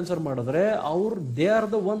ನೀವು ಟ್ರಾನ್ಸ್ಫರ್ ಮಾಡಿದ್ರೆ they are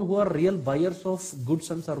the one who are real buyers of goods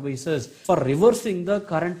and services for reversing the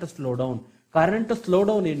current slow down. Current slow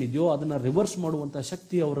down ಏನಿದೆಯೋ ಅದನ್ನ reverse ಮಾಡುವಂತ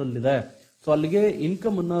ಶಕ್ತಿ ಅವರಲ್ಲಿದೆ. So ಅಲ್ಲಿಗೆ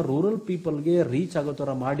ಇನ್ಕಮ್ ಅನ್ನ ರೂರಲ್ ಪೀಪಲ್ಗೆ ರೀಚ್ ಆಗೋ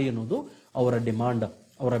ತರ ಮಾಡಿ ಅನ್ನೋದು ಅವರ ಡಿಮಾಂಡ್,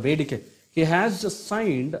 ಅವರ ಬೇಡಿಕೆ. He has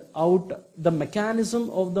signed out the mechanism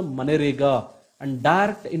of the Manrega and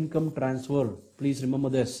direct income transfer. Please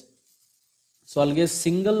remember this. So ಅಲ್ಲಿಗೆ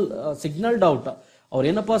ಸಿಗ್ನಲ್ಡ್ ಔಟ್ ಅವ್ರು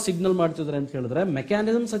ಏನಪ್ಪಾ ಸಿಗ್ನಲ್ ಮಾಡ್ತಿದ್ರೆ ಅಂತ ಹೇಳಿದ್ರೆ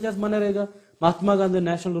mechanism such as MNREGA, Mahatma Gandhi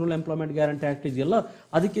national rural employment guarantee act ಇದೆಯಲ್ಲ,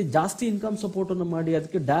 ಅದಕ್ಕೆ ಜಾಸ್ತಿ ಇನ್ಕಮ್ ಸಪೋರ್ಟ್ ಅನ್ನು ಮಾಡಿ,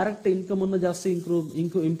 ಅದಕ್ಕೆ ಡೈರೆಕ್ಟ್ ಇನ್ಕಮ್ ಅನ್ನು ಜಾಸ್ತಿ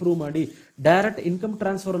ಇಂಪ್ರೂವ್ ಮಾಡಿ, ಡೈರೆಕ್ಟ್ ಇನ್ಕಮ್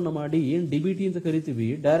ಟ್ರಾನ್ಸ್ಫರ್ ಅನ್ನು ಮಾಡಿ, ಏನ್ ಡಿಬಿಟಿ ಅಂತ ಕರಿತೀವಿ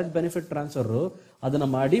ಡೈರೆಕ್ಟ್ ಬೆನಿಫಿಟ್ ಟ್ರಾನ್ಸ್ಫರ್, ಅದನ್ನ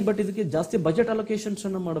ಮಾಡಿ. ಬಟ್ ಇದಕ್ಕೆ ಜಾಸ್ತಿ ಬಜೆಟ್ ಅಲೋಕೇಶನ್ಸ್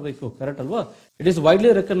ಅನ್ನು ಮಾಡಬೇಕು, ಕರೆಕ್ಟ್ ಅಲ್ವಾ? It is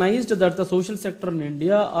widely recognised that the social sector in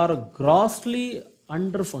India R ಗ್ರಾಸ್ಲಿ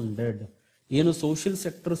under funded. ಏನು ಸೋಷಿಯಲ್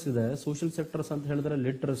ಸೆಕ್ಟರ್ಸ್ ಇದೆ, ಸೋಷಿಯಲ್ ಸೆಕ್ಟರ್ಸ್ ಅಂತ ಹೇಳಿದ್ರೆ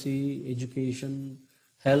ಲಿಟ್ರಸಿ, ಎಜುಕೇಶನ್,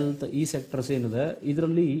 ಹೆಲ್ತ್, ಈ ಸೆಕ್ಟರ್ಸ್ ಏನಿದೆ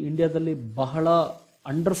ಇದರಲ್ಲಿ ಇಂಡಿಯಾದಲ್ಲಿ ಬಹಳ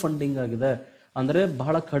ಅಂಡರ್ ಫಂಡಿಂಗ್ ಆಗಿದೆ. ಅಂದ್ರೆ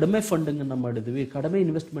ಬಹಳ ಕಡಿಮೆ ಫಂಡಿಂಗ್ ಅನ್ನ ಮಾಡಿದ್ವಿ, ಕಡಿಮೆ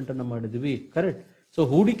ಇನ್ವೆಸ್ಟ್ಮೆಂಟ್ ಅನ್ನ ಮಾಡಿದ್ವಿ, ಕರೆಕ್ಟ್. ಸೊ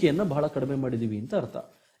ಹೂಡಿಕೆಯನ್ನ ಬಹಳ ಕಡಿಮೆ ಮಾಡಿದೀವಿ ಅಂತ ಅರ್ಥ.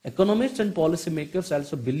 Economist and policy makers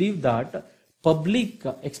also believe that public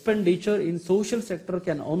expenditure in social sector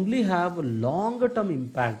can only have long term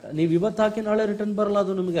impact. ನೀವು ಇವತ್ತು ಹಾಕಿ ನಾಳೆ ರಿಟರ್ನ್ ಬರಲ್ಲ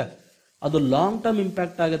ಅದು ನಿಮಗೆ, ಅದು ಲಾಂಗ್ ಟರ್ಮ್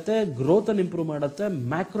ಇಂಪ್ಯಾಕ್ಟ್ ಆಗುತ್ತೆ, ಗ್ರೋತ್ ಅನ್ನು ಇಂಪ್ರೂವ್ ಮಾಡುತ್ತೆ.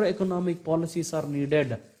 Macro economic policies are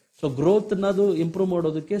needed. So growth ಅನ್ನೋದು ಇಂಪ್ರೂವ್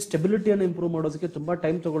ಮಾಡೋದಕ್ಕೆ, ಸ್ಟೆಬಿಲಿಟಿಯನ್ನು ಇಂಪ್ರೂವ್ ಮಾಡೋದಕ್ಕೆ ತುಂಬಾ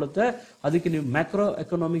ಟೈಮ್ ತಗೊಳುತ್ತೆ. ಅದಕ್ಕೆ ನೀವು ಮ್ಯಾಕ್ರೋ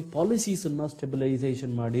ಎಕನಾಮಿಕ್ ಪಾಲಿಸೀಸ್ ಅನ್ನ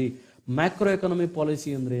ಸ್ಟೆಬಿಲೈಸೇಷನ್ ಮಾಡಿ. ಮ್ಯಾಕ್ರೋ ಎಕನಾಮಿಕ್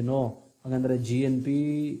ಪಾಲಿಸಿ ಅಂದ್ರೆ ಏನು? ಹಾಗಂದ್ರೆ GNP,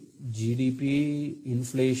 GDP,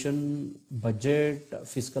 inflation, budget,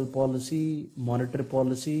 fiscal policy, monetary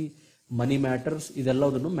policy, ಮನಿ ಮ್ಯಾಟರ್ಸ್,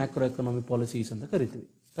 ಇದೆಲ್ಲದನ್ನು ಮ್ಯಾಕ್ರೋ ಎಕನಾಮಿಕ್ ಪಾಲಿಸೀಸ್ ಅಂತ ಕರಿತೀವಿ,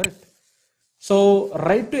 correct. So,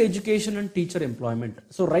 right to education and teacher employment.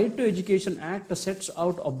 So, Right to Education Act sets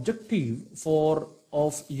out objective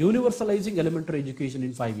of universalizing elementary education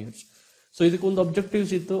in 5 years. So, ಇದಕ್ಕೊಂದು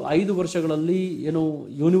objectives ಇತ್ತು. 5 ವರ್ಷಗಳಲ್ಲಿ ಏನು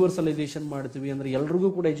universalisation ಮಾಡ್ತೀವಿ ಅಂದ್ರೆ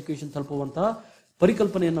ಎಲ್ರಿಗೂ ಕೂಡ ಎಜುಕೇಶನ್ ತಲುಪುವಂತಹ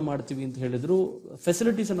ಪರಿಕಲ್ಪನೆಯನ್ನ ಮಾಡ್ತೀವಿ ಅಂತ ಹೇಳಿದ್ರು,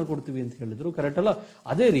 ಫೆಸಿಲಿಟೀಸ್ ಅನ್ನ ಕೊಡ್ತೀವಿ ಅಂತ ಹೇಳಿದ್ರು, ಕರೆಕ್ಟ್ ಅಲ್ಲ?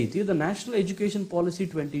 ಅದೇ ರೀತಿ ದ ನ್ಯಾಷನಲ್ ಎಜುಕೇಶನ್ ಪಾಲಿಸಿ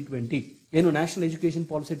 2020 ಏನು ನ್ಯಾಷನಲ್ ಎಜುಕೇಶನ್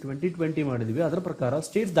ಪಾಲಿಸಿ 2020 ಮಾಡಿದ್ವಿ, ಅದರ ಪ್ರಕಾರ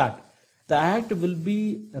States that the act will be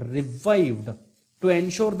revived to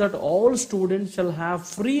ensure that all students shall have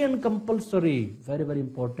free and compulsory, very very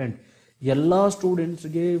important, ಎಲ್ಲ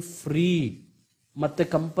ಸ್ಟೂಡೆಂಟ್ಸ್ಗೆ ಫ್ರೀ ಮತ್ತೆ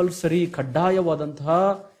compulsory ಕಡ್ಡಾಯವಾದಂತಹ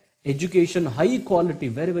education, high quality,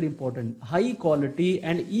 very very important, high quality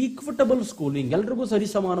and equitable schooling, ಎಲ್ರಿಗೂ ಸರಿ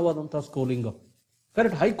ಸಮಾನವಾದಂತಹ schooling,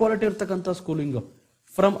 correct, high quality ಇರ್ತಕ್ಕಂಥ schooling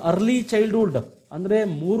from early childhood ಅಂದ್ರೆ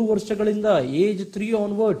 3 ವರ್ಷಗಳಿಂದ age 3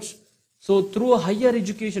 onwards. So through higher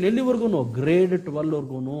education ಎಲ್ಲಿವರೆಗೂ? Grade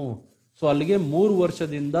 12 so ಅಲ್ಲಿಗೆ 3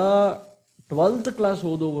 ವರ್ಷದಿಂದ 12th class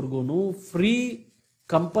ಓದೋವರೆಗೂ free,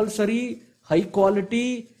 compulsory, high quality,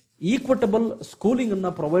 equitable schooling ಅನ್ನ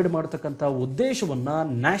provide ಮಾಡತಕ್ಕಂಥ ಉದ್ದೇಶವನ್ನ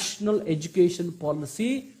ನ್ಯಾಷನಲ್ ಎಜುಕೇಶನ್ ಪಾಲಿಸಿ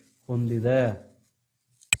ಹೊಂದಿದೆ.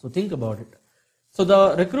 So think about it. So the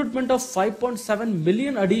recruitment of 5.7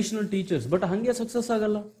 million additional teachers, but ಹಂಗೆ success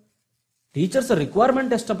ಆಗಲ್ಲ. Teachers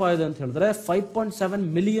requirement ಎಷ್ಟಪ್ಪ ಇದೆ ಅಂತ ಹೇಳಿದ್ರೆ 5.7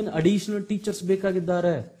 million additional teachers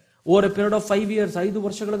ಬೇಕಾಗಿದ್ದಾರೆ. Over A period of 5 years, 5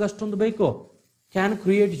 ವರ್ಷಗಳಿಗೆ ಅಷ್ಟೊಂದು ಬೇಕು. Can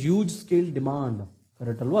create huge scale demand,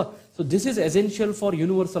 correct ಅಲ್ವಾ? So this is essential for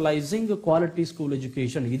ಯೂನಿವರ್ಸಲೈಸಿಂಗ್ quality school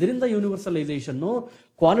education. ಇದರಿಂದ ಯೂನಿವರ್ಸಲೈಸೇಷನ್,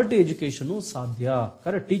 ಕ್ವಾಲಿಟಿ ಎಜುಕೇಶನ್ ಸಾಧ್ಯ,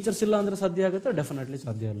 ಕರೆಕ್ಟ್. ಟೀಚರ್ಸ್ ಇಲ್ಲ ಅಂದ್ರೆ ಸಾಧ್ಯ ಆಗುತ್ತೆ? ಡೆಫಿನೆಟ್ಲಿ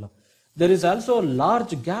ಸಾಧ್ಯ ಇಲ್ಲ. There is also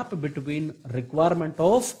large gap between requirement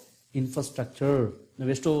of infrastructure.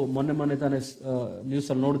 ನಾವೆಷ್ಟು ಮೊನ್ನೆ ತಾನೇ ನ್ಯೂಸ್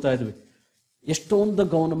ಅಲ್ಲಿ ನೋಡ್ತಾ ಇದ್ವಿ, ಎಷ್ಟೊಂದು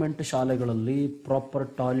ಗವರ್ನಮೆಂಟ್ ಶಾಲೆಗಳಲ್ಲಿ ಪ್ರಾಪರ್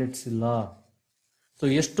ಟಾಯ್ಲೆಟ್ಸ್ ಇಲ್ಲ. ಸೊ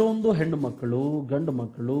ಎಷ್ಟೊಂದು ಹೆಣ್ಣು ಮಕ್ಕಳು, ಗಂಡು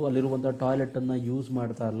ಮಕ್ಕಳು ಅಲ್ಲಿರುವಂತಹ ಟಾಯ್ಲೆಟ್ ಅನ್ನ ಯೂಸ್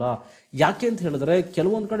ಮಾಡ್ತಾ ಇಲ್ಲ. ಯಾಕೆ ಅಂತ ಹೇಳಿದ್ರೆ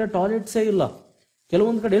ಕೆಲವೊಂದ್ ಕಡೆ ಟಾಯ್ಲೆಟ್ಸೇ ಇಲ್ಲ,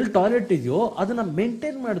 ಕೆಲವೊಂದ್ ಕಡೆ ಎಲ್ಲಿ ಟಾಯ್ಲೆಟ್ ಇದೆಯೋ ಅದನ್ನ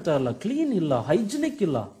ಮೇಂಟೈನ್ ಮಾಡ್ತಾ ಇಲ್ಲ, ಕ್ಲೀನ್ ಇಲ್ಲ, ಹೈಜಿನಿಕ್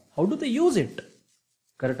ಇಲ್ಲ. How do they use it,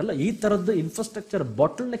 correct ಅಲ್ಲ? ಈ ತರದ್ದು ಇನ್ಫ್ರಾಸ್ಟ್ರಕ್ಚರ್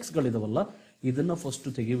ಬಾಟಲ್ ನೆಕ್ಸ್ ಗಳಿದಾವಲ್ಲ, ಇದನ್ನ ಫಸ್ಟ್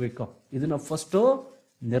ತೆಗಿಬೇಕು, ಇದನ್ನ ಫಸ್ಟ್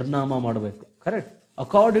ನಿರ್ನಾಮ ಮಾಡಬೇಕು, correct.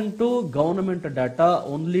 According to government data,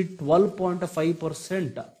 only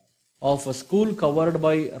 12.5% of a school covered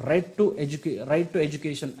by Right to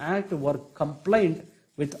Education Act were compliant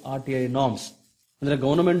with RTI norms. ಅಂದ್ರೆ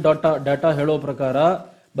government data ಹೇಳೋ ಪ್ರಕಾರ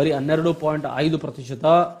ಬರೀ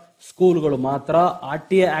 12.5% ಸ್ಕೂಲ್ಗಳು ಮಾತ್ರ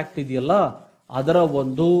RTI ಆಕ್ಟ್ ಇದೆಯಲ್ಲ ಅದರ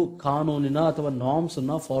ಒಂದು ಕಾನೂನಿನ ಅಥವಾ ನಾರ್ಮ್ಸ್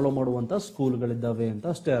ಅನ್ನ ಫಾಲೋ ಮಾಡುವಂತ ಸ್ಕೂಲ್ಗಳಿದ್ದಾವೆ ಅಂತ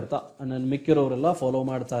ಅಷ್ಟೇ ಅರ್ಥ. ಮಿಕ್ಕಿರೋರೆಲ್ಲ ಫಾಲೋ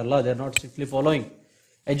ಮಾಡ್ತಾ ಇಲ್ಲ, they are not strictly following.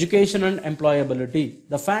 Education and employability.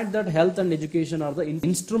 The fact that health and education are the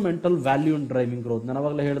instrumental value in driving growth. ನಾನು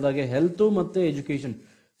ಅವಾಗಲೇ ಹೇಳಿದಾಗೆ ಹೆಲ್ತ್ ಮತ್ತೆ ಎಜುಕೇಶನ್.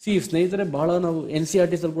 ಸ್ನೇಹಿತರೆ, ಬಹಳ ನಾವು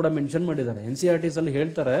NCERTs ಅಲ್ಲಿ ಕೂಡ ಮೆನ್ಷನ್ ಮಾಡಿದ್ದಾರೆ. NCERTs ಅಲ್ಲಿ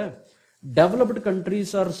ಹೇಳ್ತಾರೆ, developed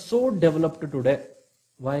countries are so developed today.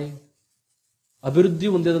 Y?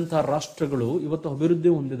 ಅಭಿವೃದ್ಧಿ ಹೊಂದಿದಂತಹ ರಾಷ್ಟ್ರಗಳು ಇವತ್ತು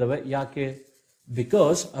ಅಭಿವೃದ್ಧಿ ಹೊಂದಿದವೆ. ಯಾಕೆ?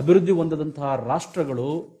 ಬಿಕಾಸ್ ಅಭಿವೃದ್ಧಿ ಹೊಂದಿದಂತಹ ರಾಷ್ಟ್ರಗಳು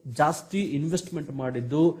ಜಾಸ್ತಿ ಇನ್ವೆಸ್ಟ್ಮೆಂಟ್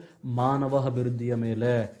ಮಾಡಿದ್ದು ಮಾನವ ಅಭಿವೃದ್ಧಿಯ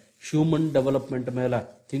ಮೇಲೆ, ಹ್ಯೂಮನ್ ಡೆವಲಪ್ಮೆಂಟ್ ಮೇಲೆ.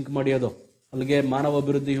 ಥಿಂಕ್ ಮಾಡಿ, ಅದು ಅಲ್ಲಿಗೆ ಮಾನವ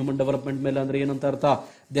ಅಭಿವೃದ್ಧಿ, ಹ್ಯೂಮನ್ ಡೆವಲಪ್ಮೆಂಟ್ ಮೇಲೆ ಅಂದ್ರೆ ಏನಂತ ಅರ್ಥ?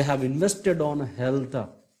 They have invested on health,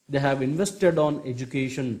 they have invested on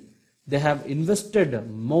education, they have invested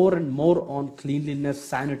more and more on cleanliness,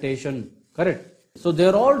 sanitation, correct. So they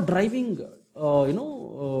are all driving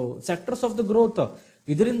sectors of the growth.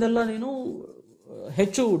 ಇದರಿಂದೆಲ್ಲ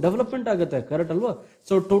ಹೆಚ್ಚು development ಆಗುತ್ತೆ, correct ಅಲ್ವಾ?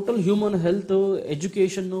 So total human health,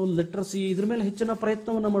 education, literacy, ಇದ್ರ ಮೇಲೆ ಹೆಚ್ಚಿನ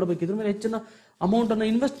ಪ್ರಯತ್ನವನ್ನ ಮಾಡಬೇಕು, ಇದ್ರ ಮೇಲೆ ಹೆಚ್ಚಿನ ಅಮೌಂಟ್ ಅನ್ನ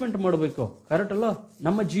ಇನ್ವೆಸ್ಟ್ಮೆಂಟ್ ಮಾಡಬೇಕು, ಕರೆಕ್ಟ್ ಅಲ್ಲ?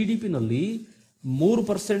 ನಮ್ಮ GDP ನಲ್ಲಿ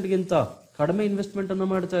 3%ಗಿಂತ ಕಡಿಮೆ ಇನ್ವೆಸ್ಟ್ಮೆಂಟ್ ಅನ್ನ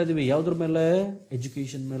ಮಾಡ್ತಾ ಇದೀವಿ. ಯಾವ್ದ್ರ ಮೇಲೆ?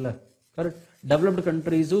 ಎಜುಕೇಶನ್ ಮೇಲೆ, ಕರೆಕ್ಟ್. ಡೆವಲಪ್ಡ್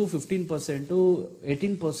ಕಂಟ್ರೀಸು 15%,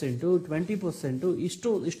 18%, 20%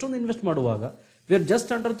 ಇಷ್ಟೊಂದು ಇನ್ವೆಸ್ಟ್ ಮಾಡುವಾಗ we are just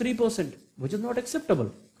under 3%, which is not acceptable,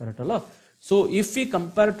 correct ಅಲ್ಲ? So if we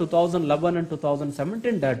compare 2011 and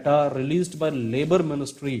 2017 data released by Labor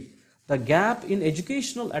Ministry, The gap in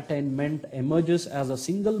educational attainment emerges as a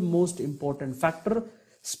single most important factor,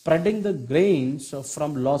 spreading the gains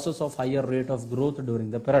from losses of higher rate of growth during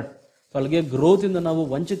the period. So ಅಲ್ಲಿಗೆ growth ಇಂದ ನಾವು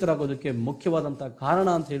ವಂಚಿತರಾಗೋದಕ್ಕೆ ಮುಖ್ಯವಾದಂತಹ ಕಾರಣ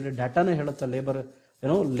ಅಂತ ಹೇಳಿ ಡಾಟಾನೇ ಹೇಳುತ್ತೆ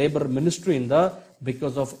labour ministry ಇಂದ,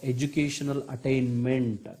 because of educational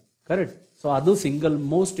attainment. Correct. So ಅದು ಸಿಂಗಲ್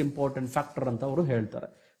ಮೋಸ್ಟ್ ಇಂಪಾರ್ಟೆಂಟ್ ಫ್ಯಾಕ್ಟರ್ ಅಂತ ಅವರು ಹೇಳ್ತಾರೆ.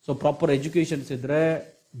 ಸೊ ಪ್ರಾಪರ್ ಎಜುಕೇಶನ್ಸ್ ಇದ್ರೆ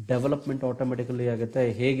ಡೆವಲಪ್ಮೆಂಟ್ ಆಟೋಮೆಟಿಕಲಿ ಆಗುತ್ತೆ.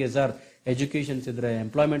 ಹೇಗೆ ಸರ್? ಎಜುಕೇಶನ್ಸ್ ಇದ್ರೆ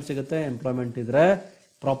ಎಂಪ್ಲಾಯ್ಮೆಂಟ್ ಸಿಗುತ್ತೆ, ಎಂಪ್ಲಾಯ್ಮೆಂಟ್ ಇದ್ರೆ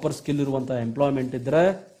ಪ್ರಾಪರ್ ಸ್ಕಿಲ್ ಇರುವಂತಹ ಎಂಪ್ಲಾಯ್ಮೆಂಟ್ ಇದ್ರೆ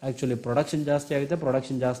ಆಕ್ಚುಲಿ ಪ್ರೊಡಕ್ಷನ್ ಜಾಸ್ತಿ ಆಗುತ್ತೆ,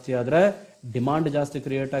 ಪ್ರೊಡಕ್ಷನ್ ಜಾಸ್ತಿ ಆದ್ರೆ ಡಿಮಾಂಡ್ ಜಾಸ್ತಿ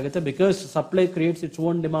ಕ್ರಿಯೇಟ್ ಆಗುತ್ತೆ, because supply creates its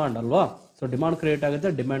own demand ಅಲ್ವಾ. ಸೊ ಡಿಮಾಂಡ್ ಕ್ರಿಯೇಟ್ ಆಗುತ್ತೆ,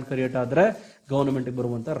 ಡಿಮಾಂಡ್ ಕ್ರಿಯೇಟ್ ಆದ್ರೆ ಗವರ್ಮೆಂಟ್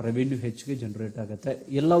ಬರುವಂತ ರೆವಿನ್ಯೂ ಹೆಚ್ಚಿಗೆ ಜನರೇಟ್ ಆಗುತ್ತೆ.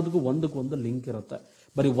 ಎಲ್ಲದಕ್ಕೂ ಒಂದಕ್ಕೊಂದು ಲಿಂಕ್ ಇರುತ್ತೆ.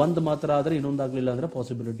 ಬರೀ ಒಂದು ಮಾತ್ರ ಆದ್ರೆ ಇನ್ನೊಂದಾಗ್ಲಿಲ್ಲ ಅಂದ್ರೆ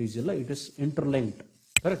ಪಾಸಿಬಿಲಿಟೀಸ್ ಇಲ್ಲ. It is interlinked.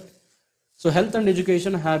 Correct. So health and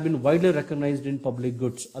education have been widely recognised in public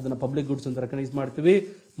goods. ಅದನ್ನ ಪಬ್ಲಿಕ್ ಗುಡ್ಸ್ ಅಂತ ರೆಕಗ್ನೈಸ್ ಮಾಡ್ತೀವಿ.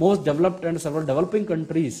 Most developed and several developing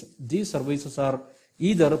countries these services R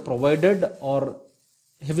either provided R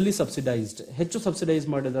heavily subsidised. ಹೆಚ್ಚು subsidise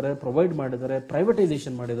ಮಾಡಿದ್ದಾರೆ, provide ಮಾಡಿದ್ದಾರೆ,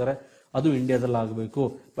 privatisation ಮಾಡಿದ್ದಾರೆ. ಅದು ಇಂಡಿಯಾದಲ್ಲಿ ಆಗಬೇಕು.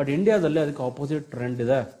 ಬಟ್ ಇಂಡಿಯಾದಲ್ಲಿ ಅದಕ್ಕೆ ಆಪೋಸಿಟ್ ಟ್ರೆಂಡ್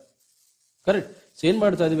ಇದೆ. ಕರೆಕ್ಟ್. ಸೊ ಏನ್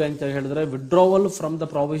ಮಾಡ್ತಾ ಇದೀವಿ ಅಂತ ಹೇಳಿದ್ರೆ, withdrawal from the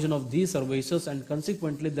provision of these services and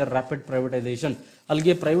ಕನ್ಸಿಕ್ವೆಂಟ್ಲಿ the rapid privatisation.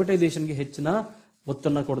 ಅಲ್ಲಿಗೆ ಪ್ರೈವೇಟೈಸೇಷನ್ಗೆ ಹೆಚ್ಚಿನ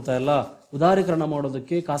ಒತ್ತನ್ನ ಕೊಡ್ತಾ ಇಲ್ಲ. ಉದಾರೀಕರಣ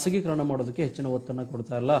ಮಾಡೋದಕ್ಕೆ, ಖಾಸಗೀಕರಣ ಮಾಡೋದಕ್ಕೆ ಹೆಚ್ಚಿನ ಒತ್ತನ್ನ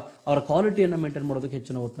ಕೊಡ್ತಾ ಇಲ್ಲ. ಅವರ ಕ್ವಾಲಿಟಿಯನ್ನ ಮೇಂಟೈನ್ ಮಾಡೋದಕ್ಕೆ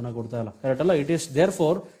ಹೆಚ್ಚಿನ ಒತ್ತನ್ನ ಕೊಡ್ತಾ ಇಲ್ಲ. ಕರೆಕ್ಟ್ ಅಲ್ಲ? It is there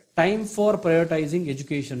for time for ಪ್ರಯೋರಿಟೈಸಿಂಗ್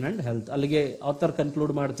education and health. ಅಲ್ಲಿಗೆ ಆಥರ್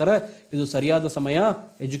ಕನ್ಕ್ಲೂಡ್ ಮಾಡ್ತಾರೆ, ಇದು ಸರಿಯಾದ ಸಮಯ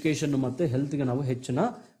ಎಜುಕೇಶನ್ ಮತ್ತೆ ಹೆಲ್ತ್ಗೆ ನಾವು ಹೆಚ್ಚಿನ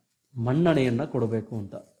ಮನ್ನಣೆಯನ್ನ ಕೊಡಬೇಕು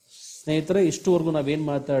ಅಂತ. ಸ್ನೇಹಿತರೆ, ಇಷ್ಟುವರೆಗೂ ನಾವೇನ್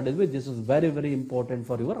ಮಾತಾಡಿದ್ವಿ, this is very very important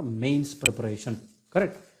for your mains preparation.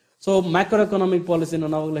 Correct. So macro economic ಪಾಲಿಸಿನ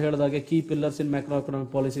ನಾವಾಗಲೇ ಹೇಳಿದಾಗೆ ಕೀ ಪಿಲ್ಲರ್ಸ್ ಇನ್ ಮ್ಯಾಕ್ರೋ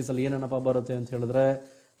ಎಕನಾಮಿಕ್ ಪಾಲಿಸೀಸ್ ಅಲ್ಲಿ ಏನಪ್ಪ ಬರುತ್ತೆ ಅಂತ ಹೇಳಿದ್ರೆ,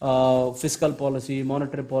 ಫಿಸ್ಕಲ್ ಪಾಲಿಸಿ,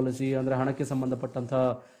 ಮಾನಿಟರಿ ಪಾಲಿಸಿ ಅಂದ್ರೆ ಹಣಕ್ಕೆ ಸಂಬಂಧಪಟ್ಟಂತಹ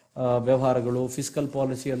ವ್ಯವಹಾರಗಳು, ಫಿಸ್ಕಲ್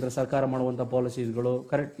ಪಾಲಿಸಿ ಅಂದ್ರೆ ಸರ್ಕಾರ ಮಾಡುವಂತಹ ಪಾಲಿಸೀಸ್ಗಳು.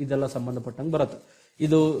 ಕರೆಕ್ಟ್. ಇದೆಲ್ಲ ಸಂಬಂಧಪಟ್ಟಂಗೆ ಬರುತ್ತೆ.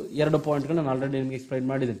 ಇದು 2 ಪಾಯಿಂಟ್ಗಳನ್ನ ನಾನು ಆಲ್ರೆಡಿ ನಿಮಗೆ ಎಕ್ಸ್ಪ್ಲೈನ್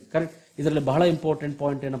ಮಾಡಿದ್ದೀನಿ. ಕರೆಕ್ಟ್. ಇದರಲ್ಲಿ ಬಹಳ ಇಂಪಾರ್ಟೆಂಟ್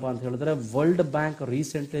ಪಾಯಿಂಟ್ ಏನಪ್ಪಾ ಅಂತ ಹೇಳಿದ್ರೆ, world bank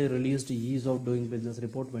recently released is of doing business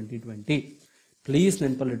report 2020. Please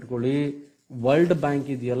ನೆನಪಲ್ಲಿ ಇಟ್ಕೊಳ್ಳಿ, ವರ್ಲ್ಡ್ ಬ್ಯಾಂಕ್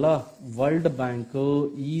ಇದೆಯಲ್ಲ, world bank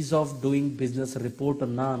is of doing business report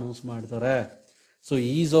ಅನ್ನ ಅನೌನ್ಸ್ ಮಾಡ್ತಾರೆ. So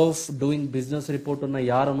is of doing business report ಅನ್ನ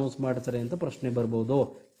ಯಾರು ಅನೌನ್ಸ್ ಮಾಡ್ತಾರೆ ಅಂತ ಪ್ರಶ್ನೆ ಬರ್ಬೋದು.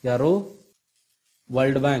 ಯಾರು?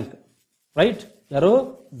 World bank. ರೈಟ್. ಯಾರು?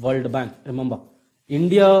 World bank. Remember,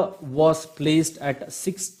 India was placed at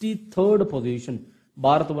 63rd position.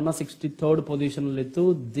 ಭಾರತವನ್ನ 63rd ಪೊಸಿಷನ್ ಅಲ್ಲಿ ಇತ್ತು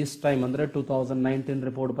ದಿಸ್ ಟೈಮ್, ಅಂದ್ರೆ 2019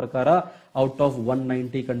 ರಿಪೋರ್ಟ್ ಪ್ರಕಾರ ಔಟ್ ಆಫ್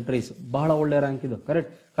 190 ಕಂಟ್ರೀಸ್. ಬಹಳ ಒಳ್ಳೆ ರ್ಯಾಂಕ್ ಇದು.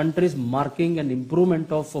 Correct. Countries marking and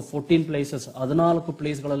improvement of 14 places. 14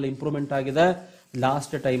 ಪ್ಲೇಸ್ಗಳಲ್ಲಿ improvement ಆಗಿದೆ.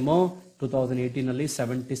 ಲಾಸ್ಟ್ ಟೈಮು 2018 ಅಲ್ಲಿ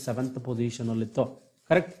 77th ಪೊಸಿಷನ್ ಅಲ್ಲಿ ಇತ್ತು.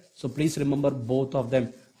 Correct. So please remember both of them.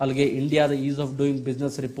 ಅಲ್ಲಿಗೆ ಇಂಡಿಯಾದ is of doing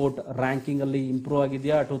business report ranking ಅಲ್ಲಿ ಇಂಪ್ರೂವ್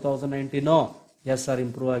ಆಗಿದೆಯಾ 2019? ಎಸ್ ಸರ್,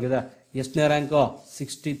 ಇಂಪ್ರೂವ್ ಆಗಿದೆ. ಎಷ್ಟನೇ rank?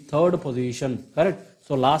 63rd position. Correct.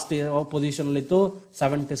 So last position ಅಲ್ಲಿ ಇತ್ತು,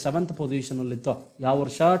 77th ಪೊಸಿಷನ್ ಅಲ್ಲಿ ಇತ್ತು. ಯಾವ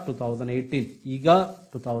ವರ್ಷ? 2018. ಈಗ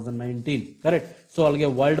 2019. ಕರೆಕ್ಟ್. ಸೊ ಅಲ್ಲಿಗೆ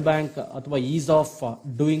ವರ್ಲ್ಡ್ ಬ್ಯಾಂಕ್ ಅಥವಾ is of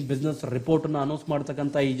doing business report ಅನ್ನು ಅನೌನ್ಸ್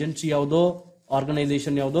ಮಾಡತಕ್ಕಂಥ ಏಜೆನ್ಸಿ ಯಾವುದು,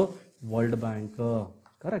 ಆರ್ಗನೈಸೇಷನ್ ಯಾವುದು? World bank.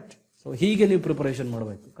 ಕರೆಕ್ಟ್. ಸೊ ಹೀಗೆ ನೀವು ಪ್ರಿಪರೇಷನ್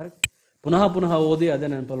ಮಾಡಬೇಕು. ಕರೆಕ್ಟ್. ಪುನಃ ಪುನಃ ಓದಿ, ಅದೇ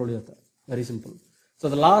ನೆನಪಲ್ಲಿ ಉಳಿಯುತ್ತೆ. Very simple. So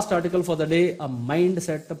the last article for the day, a mind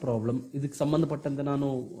set problem. ಇದಕ್ಕೆ ಸಂಬಂಧಪಟ್ಟಂತೆ ನಾನು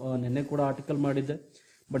ನಿನ್ನೆ ಕೂಡ ಆರ್ಟಿಕಲ್ ಮಾಡಿದ್ದೆ.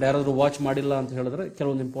 ಬಟ್ ಯಾರಾದ್ರೂ ವಾಚ್ ಮಾಡಿಲ್ಲ ಅಂತ ಹೇಳಿದ್ರೆ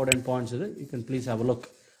ಕೆಲವೊಂದು ಇಂಪಾರ್ಟೆಂಟ್ ಪಾಯಿಂಟ್ಸ್ ಇದೆ. You can please have a look.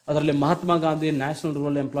 ಅದರಲ್ಲಿ Mahatma Gandhi national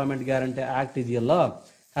rural employment guarantee act ಇದೆಯಲ್ಲ,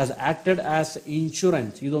 ಹ್ಯಾಸ್ ಆಕ್ಟೆಡ್ ಆಸ್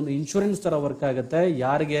ಇನ್ಶೂರೆನ್ಸ್. ಇದೊಂದು ಇನ್ಶೂರೆನ್ಸ್ ತರ ವರ್ಕ್ ಆಗುತ್ತೆ.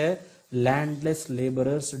 ಯಾರಿಗೆ? Landless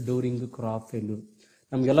labourers during crop failure.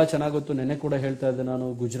 ನಮ್ಗೆಲ್ಲ ಚೆನ್ನಾಗಿ ಗೊತ್ತು. ನೆನ್ನೆ ಕೂಡ ಹೇಳ್ತಾ ಇದ್ದೆ ನಾನು,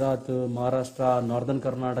 ಗುಜರಾತ್, ಮಹಾರಾಷ್ಟ್ರ, ನಾರ್ದರ್ನ್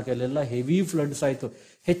ಕರ್ನಾಟಕ ಇಲ್ಲೆಲ್ಲ ಹೆವಿ ಫ್ಲಡ್ಸ್ ಆಯ್ತು,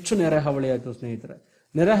 ಹೆಚ್ಚು ನೆರೆಹಾವಳಿ ಆಯ್ತು. ಸ್ನೇಹಿತರೆ,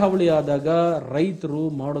 ನೆರೆಹಾವಳಿ ಆದಾಗ ರೈತರು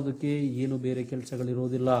ಮಾಡೋದಕ್ಕೆ ಏನು ಬೇರೆ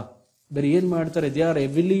ಕೆಲಸಗಳಿರೋದಿಲ್ಲ. ಬೇರೆ ಏನ್ ಮಾಡ್ತಾರೆ? They are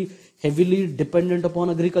heavily dependent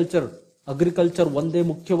upon agriculture. Agriculture ಒಂದೇ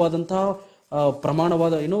ಮುಖ್ಯವಾದಂತಹ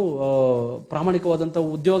ಪ್ರಾಮಾಣಿಕವಾದಂತಹ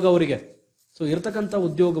ಉದ್ಯೋಗ ಅವರಿಗೆ. ಸೊ ಇರ್ತಕ್ಕಂಥ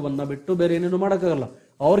ಉದ್ಯೋಗವನ್ನ ಬಿಟ್ಟು ಬೇರೆ ಏನೇನು ಮಾಡೋಕ್ಕಾಗಲ್ಲ.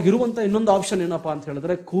 ಅವ್ರಿಗಿರುವಂತ ಇನ್ನೊಂದು ಆಪ್ಷನ್ ಏನಪ್ಪಾ ಅಂತ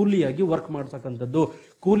ಹೇಳಿದ್ರೆ, ಕೂಲಿಯಾಗಿ ವರ್ಕ್ ಮಾಡ್ತಕ್ಕಂಥದ್ದು,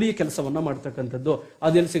 ಕೂಲಿ ಕೆಲಸವನ್ನ ಮಾಡ್ತಕ್ಕಂಥದ್ದು.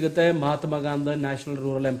 ಅದೆಲ್ಲಿ ಸಿಗುತ್ತೆ? Mahatma Gandhi national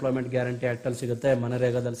rural employment guarantee act ಅಲ್ಲಿ ಸಿಗುತ್ತೆ,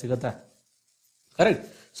 ಮನರೇಗಾದಲ್ಲಿ ಸಿಗುತ್ತೆ. ಕರೆಕ್ಟ್.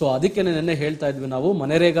 ಸೊ ಅದಕ್ಕೆ ನೆನ್ನೆ ಹೇಳ್ತಾ ಇದ್ವಿ ನಾವು,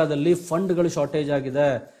 ಮನರೇಗಾದಲ್ಲಿ ಫಂಡ್ಗಳು ಶಾರ್ಟೇಜ್ ಆಗಿದೆ.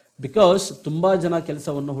 ಬಿಕಾಸ್ ತುಂಬಾ ಜನ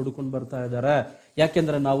ಕೆಲಸವನ್ನು ಹುಡುಕೊಂಡು ಬರ್ತಾ ಇದ್ದಾರೆ.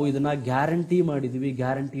 ಯಾಕೆಂದ್ರೆ ನಾವು ಇದನ್ನ ಗ್ಯಾರಂಟಿ ಮಾಡಿದೀವಿ,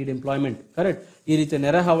 ಗ್ಯಾರಂಟಿಡ್ ಎಂಪ್ಲಾಯ್ಮೆಂಟ್. ಕರೆಕ್ಟ್. ಈ ರೀತಿ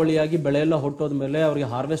ನೆರೆಹಾವಳಿಯಾಗಿ ಬೆಳೆ ಎಲ್ಲ ಹೊಟ್ಟೋದ ಮೇಲೆ ಅವರಿಗೆ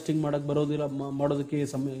ಹಾರ್ವೆಸ್ಟಿಂಗ್ ಮಾಡಕ್ ಬರೋದಿಲ್ಲ, ಮಾಡೋದಕ್ಕೆ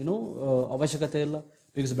ಅವಶ್ಯಕತೆ ಇಲ್ಲ.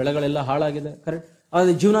 ಬಿಕಾಸ್ ಬೆಳೆಗಳೆಲ್ಲ ಹಾಳಾಗಿದೆ. ಕರೆಕ್ಟ್.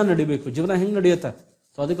 ಆದ್ರೆ ಜೀವನ ನಡಿಬೇಕು. ಜೀವನ ಹೆಂಗ್ ನಡೆಯುತ್ತೆ?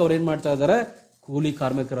 ಸೊ ಅದಕ್ಕೆ ಅವ್ರು ಏನ್ ಮಾಡ್ತಾ ಇದ್ದಾರೆ? ಕೂಲಿ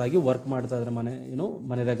ಕಾರ್ಮಿಕರಾಗಿ ವರ್ಕ್ ಮಾಡ್ತಾ ಇದ್ದಾರೆ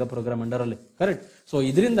ಮನರೇಗಾ ಪ್ರೋಗ್ರಾಮ್ ಅಂಡರ್ ಅಲ್ಲಿ. ಕರೆಕ್ಟ್. ಸೊ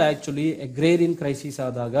ಇದರಿಂದ ಆಕ್ಚುಲಿ ಅಗ್ರೇರಿಯನ್ ಕ್ರೈಸಿಸ್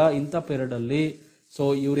ಆದಾಗ ಇಂಥ ಪೀರಿಯಡ್ ಅಲ್ಲಿ ಸೊ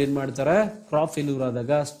ಇವ್ರು ಏನ್ ಮಾಡ್ತಾರೆ, ಕ್ರಾಪ್ ಫೇಲ್ಯೂರ್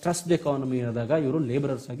ಆದಾಗ, ಸ್ಟ್ರೆಸ್ಡ್ ಎಕಾನಮಿ ಆದಾಗ ಇವರು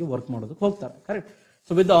ಲೇಬರರ್ಸ್ ಆಗಿ ವರ್ಕ್ ಮಾಡೋದಕ್ಕೆ ಹೋಗ್ತಾರೆ. Correct.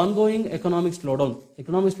 So with the ongoing economic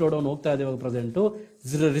slowdown ಹೋಗ್ತಾ ಇದೆ ಇವಾಗ present,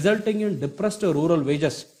 resulting in depressed rural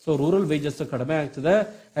wages. So rural wages ಕಡಿಮೆ ಆಗ್ತದೆ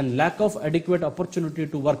and lack of adequate opportunity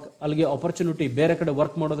to work. ಅಲ್ಲಿಗೆ ಅಪರ್ಚುನಿಟಿ, ಬೇರೆ ಕಡೆ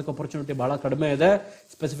ವರ್ಕ್ ಮಾಡೋದಕ್ಕೆ ಅಪರ್ಚುನಿಟಿ ಬಹಳ ಕಡಿಮೆ ಇದೆ,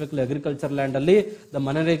 ಸ್ಪೆಸಿಫಿಕ್ಲಿ ಅಗ್ರಿಕಲ್ಚರ್ ಲ್ಯಾಂಡ್ ಅಲ್ಲಿ. The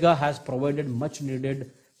MNREGA has provided much needed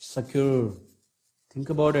secure.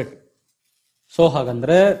 Think about it. So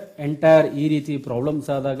ಹಾಗಂದ್ರೆ ಎಂಟೈರ್ ಈ ರೀತಿ ಪ್ರಾಬ್ಲಮ್ಸ್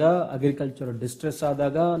ಆದಾಗ, ಅಗ್ರಿಕಲ್ಚರ್ ಡಿಸ್ಟ್ರೆಸ್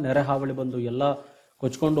ಆದಾಗ, ನೆರೆ ಹಾವಳಿ ಬಂದು ಎಲ್ಲ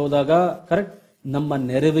ಕೊಚ್ಕೊಂಡು ಹೋದಾಗ, ಕರೆಕ್ಟ್, ನಮ್ಮ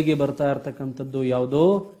ನೆರವಿಗೆ ಬರ್ತಾ ಇರ್ತಕ್ಕಂಥದ್ದು ಯಾವುದು,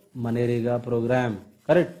 ಮನರೇಗಾ ಪ್ರೋಗ್ರಾಮ್.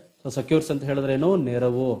 ಕರೆಕ್ಟ್. ಸೊ ಸೆಕ್ಯೂರ್ಸ್ ಅಂತ ಹೇಳಿದ್ರೇನು,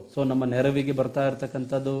 ನೆರವು. ಸೊ ನಮ್ಮ ನೆರವಿಗೆ ಬರ್ತಾ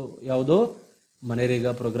ಇರ್ತಕ್ಕಂಥದ್ದು ಯಾವುದು,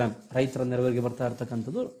 ಮನರೇಗಾ ಪ್ರೋಗ್ರಾಮ್. ರೈತರ ನೆರವಿಗೆ ಬರ್ತಾ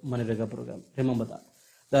ಇರ್ತಕ್ಕಂಥದ್ದು MNREGA program. Remember that.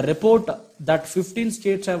 The report that 15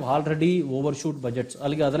 states have already overshoot budgets.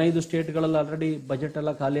 ಅಲ್ಲಿಗೆ 15 ಸ್ಟೇಟ್ಗಳಲ್ಲಿ ಆಲ್ರೆಡಿ ಬಜೆಟ್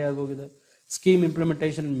ಎಲ್ಲ ಖಾಲಿ ಆಗೋಗಿದೆ. Scheme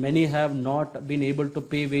implementation, many have not been able to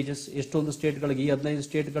pay wages. ಎಷ್ಟೊಂದು ಸ್ಟೇಟ್ಗಳಿಗೆ, ಈ 15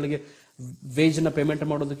 ಸ್ಟೇಟ್ಗಳಿಗೆ ವೇಜ್ ನ ಪೇಮೆಂಟ್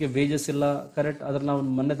ಮಾಡೋದಕ್ಕೆ ವೇಜಸ್ ಇಲ್ಲ. ಕರೆಕ್ಟ್. ಅದ್ರ ನಾವು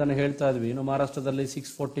ಮೊನ್ನೆ ತಾನೇ ಹೇಳ್ತಾ ಇದ್ವಿ, ಮಹಾರಾಷ್ಟ್ರದಲ್ಲಿ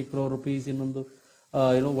 640 crore rupees, ಇನ್ನೊಂದು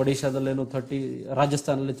ಒಡಿಶಾದಲ್ಲಿ 30,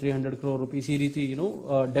 ರಾಜಸ್ಥಾನದಲ್ಲಿ 300 crore rupees, ಈ ರೀತಿ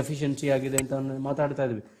ಡೆಫಿಷಿಯನ್ಸಿ ಆಗಿದೆ ಅಂತ ಮಾತಾಡ್ತಾ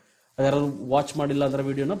ಇದ್ವಿ. ಯಾರು ವಾಚ್ ಮಾಡಿಲ್ಲ ಅದರ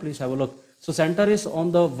ವಿಡಿಯೋನ please have a look. So centre is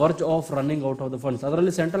on the verge of running out of the funds.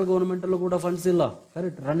 ಅದರಲ್ಲಿ ಸೆಂಟ್ರಲ್ ಗವರ್ಮೆಂಟ್ ಅಲ್ಲೂ ಕೂಡ ಫಂಡ್ಸ್ ಇಲ್ಲ.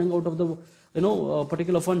 Correct. Running out of the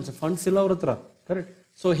particular funds ಇಲ್ಲ ಅವ್ರ ಹತ್ರ. ಕರೆಕ್ಟ್.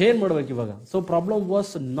 ಸೊ ಏನ್ ಮಾಡ್ಬೇಕು ಇವಾಗ? So problem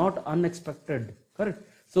was not unexpected. Correct.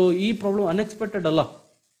 So ಈ ಪ್ರಾಬ್ಲಮ್ ಅನ್ಎಕ್ಸ್ಪೆಕ್ಟೆಡ್ ಅಲ್ಲ,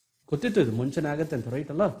 ಗೊತ್ತಿತ್ತು ಇದು ಮುಂಚೆನೆ ಆಗತ್ತೆ ಅಂತ,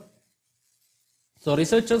 ರೈಟ್ ಅಲ್ಲ? So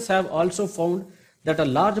researchers have also found that a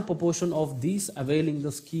large proportion of these availing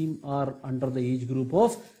the scheme are under the age group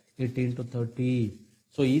of 18 to 30.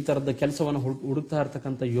 So ಈ ತರದ ಕೆಲಸವನ್ನು ಹುಡುಕ್ತಾ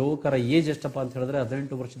ಇರ್ತಕ್ಕಂಥ ಯುವಕರ ಏಜ್ ಎಷ್ಟಪ್ಪ ಅಂತ ಹೇಳಿದ್ರೆ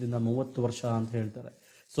 18 ವರ್ಷದಿಂದ 30 ವರ್ಷ ಅಂತ ಹೇಳ್ತಾರೆ.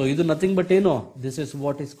 ಸೊ ಇದು ನಥಿಂಗ್ ಬಟ್ ಏನು, this is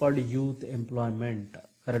what is called youth employment.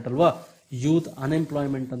 Correct ಅಲ್ವಾ? ಯೂತ್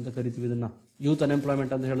ಅನ್ಎಂಪ್ಲಾಯ್ಮೆಂಟ್ ಅಂತ ಕರಿತೀವಿ ಇದನ್ನ. ಯೂತ್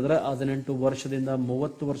ಅನ್ಎಂಪ್ಲಾಯ್ಮೆಂಟ್ ಅಂತ ಹೇಳಿದ್ರೆ 18 ವರ್ಷದಿಂದ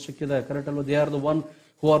 30 ವರ್ಷಕ್ಕಿದೆ. ಕರೆಕ್ಟ್ ಅಲ್ವಾ? They are the one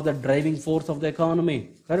who are the driving force of the economy.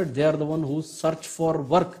 Correct. They are the one who search for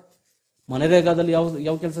work. ಮನರೇಗಾದಲ್ಲಿ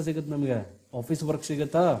ಯಾವ ಕೆಲಸ ಸಿಗುತ್ತೆ ನಮಗೆ? ಆಫೀಸ್ ವರ್ಕ್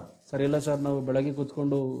ಸಿಗುತ್ತಾ? ಸರಿ ಇಲ್ಲ ಸರ್, ನಾವು ಬೆಳಗ್ಗೆ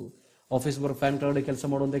ಕೂತ್ಕೊಂಡು ಆಫೀಸ್ ವರ್ಕ್, ಫ್ಯಾನ್ ಕೆಳಗಡೆ ಕೆಲಸ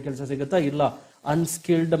ಮಾಡುವಂತ ಕೆಲಸ ಸಿಗುತ್ತಾ? ಇಲ್ಲ.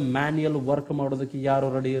 ಅನ್ಸ್ಕಿಲ್ಡ್ ಮ್ಯಾನ್ಯಲ್ ವರ್ಕ್ ಮಾಡೋದಕ್ಕೆ ಯಾರು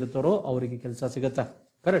ರೆಡಿ ಇರ್ತಾರೋ ಅವರಿಗೆ ಕೆಲಸ ಸಿಗುತ್ತಾ?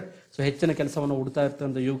 ಕರೆಕ್ಟ್. ಸೊ ಹೆಚ್ಚಿನ ಕೆಲಸವನ್ನು ಹುಡ್ತಾ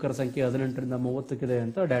ಇರ್ತಕ್ಕಂಥ ಯುವಕರ ಸಂಖ್ಯೆ 18ರಿಂದ 30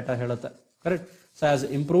 ಅಂತ ಡಾಟಾ ಹೇಳುತ್ತೆ. Correct. So has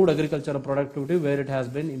improved agriculture productivity where it has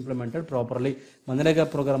been implemented properly. MNREGA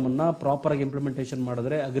program ಅನ್ನ ಪ್ರಾಪರ್ ಆಗಿ ಇಂಪ್ಲಿಮೆಂಟೇಷನ್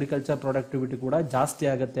ಮಾಡಿದ್ರೆ ಅಗ್ರಿಕಲ್ಚರ್ ಪ್ರೊಡಕ್ಟಿವಿಟಿ ಕೂಡ ಜಾಸ್ತಿ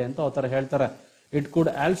ಆಗುತ್ತೆ ಅಂತ ಅವತರ ಹೇಳ್ತಾರೆ. It could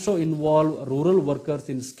also involve rural workers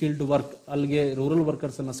in skilled work. ಅಲ್ಲಿಗೆ ರೂರಲ್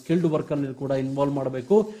ವರ್ಕರ್ಸ್ ಅನ್ನ ಸ್ಕಿಲ್ಡ್ ವರ್ಕ್ ಅಲ್ಲಿ ಕೂಡ ಇನ್ವಾಲ್ವ್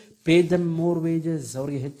ಮಾಡಬೇಕು. Pay them more wages.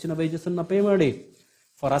 ಅವರಿಗೆ ಹೆಚ್ಚಿನ ವೇಜಸ್ ಅನ್ನ ಪೇ ಮಾಡಿ.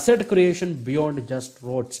 For asset creation beyond just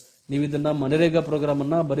roads. ನೀವು ಇದನ್ನ ಮನರೇಗಾ ಪ್ರೋಗ್ರಾಮ್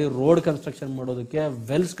ಅನ್ನ ಬರೀ ರೋಡ್ ಕನ್ಸ್ಟ್ರಕ್ಷನ್ ಮಾಡೋದಕ್ಕೆ,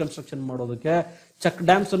 ವೆಲ್ಸ್ ಕನ್ಸ್ಟ್ರಕ್ಷನ್ ಮಾಡೋದಕ್ಕೆ, ಚೆಕ್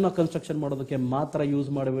ಡ್ಯಾಮ್ಸ್ ಅನ್ನ ಕನ್ಸ್ಟ್ರಕ್ಷನ್ ಮಾಡೋದಕ್ಕೆ ಮಾತ್ರ ಯೂಸ್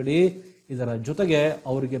ಮಾಡಬೇಡಿ. ಇದರ ಜೊತೆಗೆ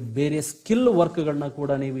ಅವರಿಗೆ ಬೇರೆ ಸ್ಕಿಲ್ ವರ್ಕ್ ಗಳನ್ನ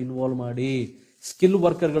ಕೂಡ ನೀವು ಇನ್ವಾಲ್ವ್ ಮಾಡಿ. ಸ್ಕಿಲ್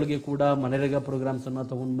ವರ್ಕರ್ ಗಳಿಗೆ ಕೂಡ ಮನರೇಗಾ ಪ್ರೋಗ್ರಾಮ್ಸ್ ಅನ್ನ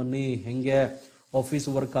ತಗೊಂಡ್ ಬನ್ನಿ. ಹೆಂಗೆ? ಆಫೀಸ್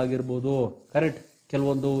ವರ್ಕ್ ಆಗಿರ್ಬೋದು. ಕರೆಕ್ಟ್.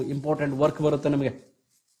 ಕೆಲವೊಂದು ಇಂಪಾರ್ಟೆಂಟ್ ವರ್ಕ್ ಬರುತ್ತೆ ನಮಗೆ,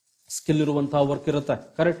 ಸ್ಕಿಲ್ ಇರುವಂತಹ ವರ್ಕ್ ಇರುತ್ತೆ.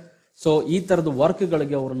 ಕರೆಕ್ಟ್. ಸೊ ಈ ತರದ ವರ್ಕ್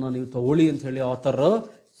ಗಳಿಗೆ ಅವರನ್ನ ನೀವು ತಗೊಳ್ಳಿ ಅಂತ ಹೇಳಿ ಆಥರ್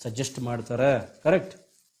ಸಜೆಸ್ಟ್ ಮಾಡ್ತಾರೆ. ಕರೆಕ್ಟ್.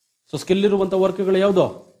 ಸೊ ಸ್ಕಿಲ್ ಇರುವಂತಹ ವರ್ಕ್ಗಳು ಯಾವ್ದು?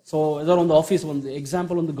 ಸೊ ಇದರ ಒಂದು ಆಫೀಸ್, ಒಂದು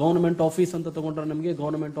ಎಕ್ಸಾಂಪಲ್, ಒಂದು ಗವರ್ನಮೆಂಟ್ ಆಫೀಸ್ ಅಂತ ತಗೊಂಡ್ರೆ ನಮಗೆ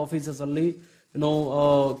ಗವರ್ನಮೆಂಟ್ ಆಫೀಸಸ್ ಅಲ್ಲಿ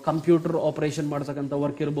ಕಂಪ್ಯೂಟರ್ ಆಪರೇಷನ್ ಮಾಡ್ತಕ್ಕಂಥ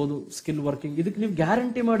ವರ್ಕ್ ಇರ್ಬೋದು, ಸ್ಕಿಲ್ ವರ್ಕಿಂಗ್. ಇದಕ್ಕೆ ನೀವು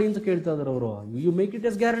ಗ್ಯಾರಂಟಿ ಮಾಡಿ ಅಂತ ಕೇಳ್ತಾ ಇದಾರೆ ಅವರು. You make it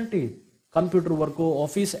S guarantee. Computer work,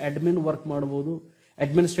 office admin work ಮಾಡಬಹುದು,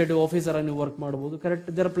 ಅಡ್ಮಿನಿಸ್ಟ್ರೇಟಿವ್ ಆಫೀಸರ್ ನೀವು ವರ್ಕ್ ಮಾಡಬಹುದು. Correct.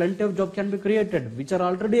 There are plenty of job can be created which are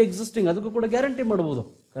already existing. ಅದಕ್ಕೂ ಕೂಡ ಗ್ಯಾರಂಟಿ ಮಾಡಬಹುದು.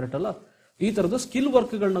 ಕರೆಕ್ಟ್ ಅಲ್ಲ? ಈ ತರದ ಸ್ಕಿಲ್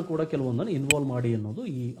ವರ್ಕ್ ಗಳನ್ನ ಕೂಡ ಕೆಲವೊಂದನ್ನು ಇನ್ವಾಲ್ವ್ ಮಾಡಿ ಅನ್ನೋದು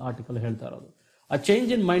ಈ ಆರ್ಟಿಕಲ್ ಹೇಳ್ತಾ ಇರೋದು. ಆ change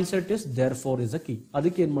in mind set is there for is a key.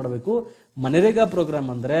 ಅದಕ್ಕೆ ಏನ್ ಮಾಡಬೇಕು? ಮನರೇಗಾ ಪ್ರೋಗ್ರಾಮ್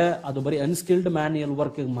ಅಂದ್ರೆ ಅದು ಬರೀ ಅನ್ಸ್ಕಿಲ್ಡ್ ಮ್ಯಾನ್ಯಲ್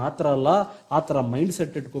ವರ್ಕ್ ಮಾತ್ರ ಅಲ್ಲ. ಆ ತರ ಮೈಂಡ್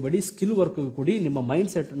ಸೆಟ್ ಇಟ್ಕೋಬೇಡಿ, ಸ್ಕಿಲ್ ವರ್ಕ್ ಕೂಡಿ ನಿಮ್ಮ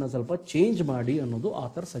ಮೈಂಡ್ ಸೆಟ್ ಅನ್ನ ಸ್ವಲ್ಪ ಚೇಂಜ್ ಮಾಡಿ ಅನ್ನೋದು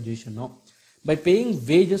ಆತರ suggestion. By paying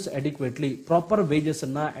wages ಅಡಿಕ್ವೇಟ್ಲಿ. Proper wages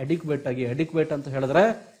ಅನ್ನ ಅಡಿಕ್ವೇಟ್ ಆಗಿ, ಅಡಿಕ್ವೇಟ್ ಅಂತ ಹೇಳಿದ್ರೆ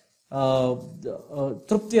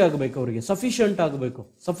ತೃಪ್ತಿ ಆಗಬೇಕು ಅವರಿಗೆ, ಸಫಿಶಿಯಂಟ್ ಆಗಬೇಕು,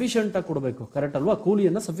 ಸಫಿಶಿಯಂಟ್ ಆಗಿ ಕೊಡಬೇಕು. ಕರೆಕ್ಟ್ ಅಲ್ವಾ?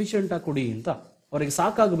 ಕೂಲಿಯನ್ನ ಸಫಿಶಿಯಂಟ್ ಆಗಿ ಕೊಡಿ ಅಂತ, ಅವರಿಗೆ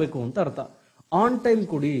ಸಾಕಾಗಬೇಕು ಅಂತ ಅರ್ಥ. ಆನ್ ಟೈಮ್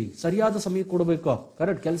ಕೊಡಿ, ಸರಿಯಾದ ಸಮಯ ಕೊಡಬೇಕು.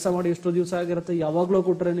 ಕರೆಕ್ಟ್. ಕೆಲಸ ಮಾಡಿ ಎಷ್ಟೋ ದಿವಸ ಆಗಿರುತ್ತೆ, ಯಾವಾಗ್ಲೂ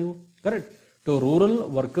ಕೊಟ್ರೆ ನೀವು. Correct. To rural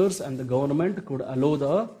workers and the government could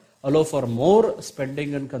allow for more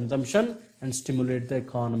spending and consumption and stimulate the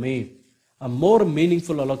economy. A more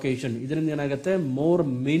meaningful allocation. ಇದರಿಂದ ಏನಾಗುತ್ತೆ? more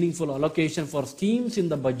meaningful allocation for schemes in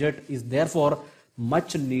the budget is therefore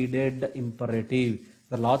much needed imperative.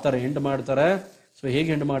 ಇದರಲ್ಲಿ author end ಮಾಡ್ತಾರೆ. So ಹೇಗೆ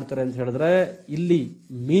end ಮಾಡ್ತಾರೆ ಅಂತ ಹೇಳಿದ್ರೆ, ಇಲ್ಲಿ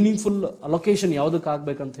meaningful allocation ಯಾವುದಕ್ಕೆ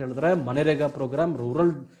ಆಗ್ಬೇಕಂತ ಹೇಳಿದ್ರೆ ಮನರೇಗಾ ಪ್ರೋಗ್ರಾಮ್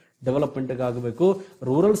ರೂರಲ್ ಡೆವಲಪ್ಮೆಂಟ್ ಆಗಬೇಕು.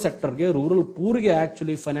 Rural ಸೆಕ್ಟರ್ಗೆ, rural ಪೂರ್ಗೆ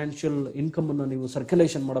actually financial income ಅನ್ನು ನೀವು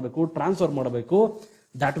ಸರ್ಕ್ಯುಲೇಷನ್ ಮಾಡಬೇಕು, ಟ್ರಾನ್ಸ್ಫರ್ ಮಾಡಬೇಕು.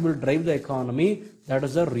 that will drive the economy. That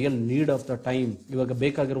is the real need of the time. ಇವಾಗ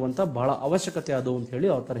ಬೇಕಾಗಿರುವಂತ ಬಹಳ ಅವಶ್ಯಕತೆ ಅದು ಅಂತ ಹೇಳಿ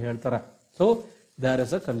ಅವ್ರ ಹೇಳ್ತಾರೆ. So there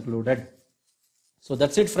is a concluded. So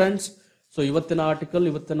that's it friends. So ಇವತ್ತಿನ ಆರ್ಟಿಕಲ್,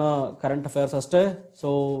 ಇವತ್ತಿನ ಕರೆಂಟ್ ಅಫೇರ್ಸ್ ಅಷ್ಟೇ. So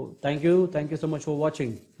thank you so much for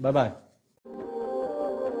watching. Bye bye.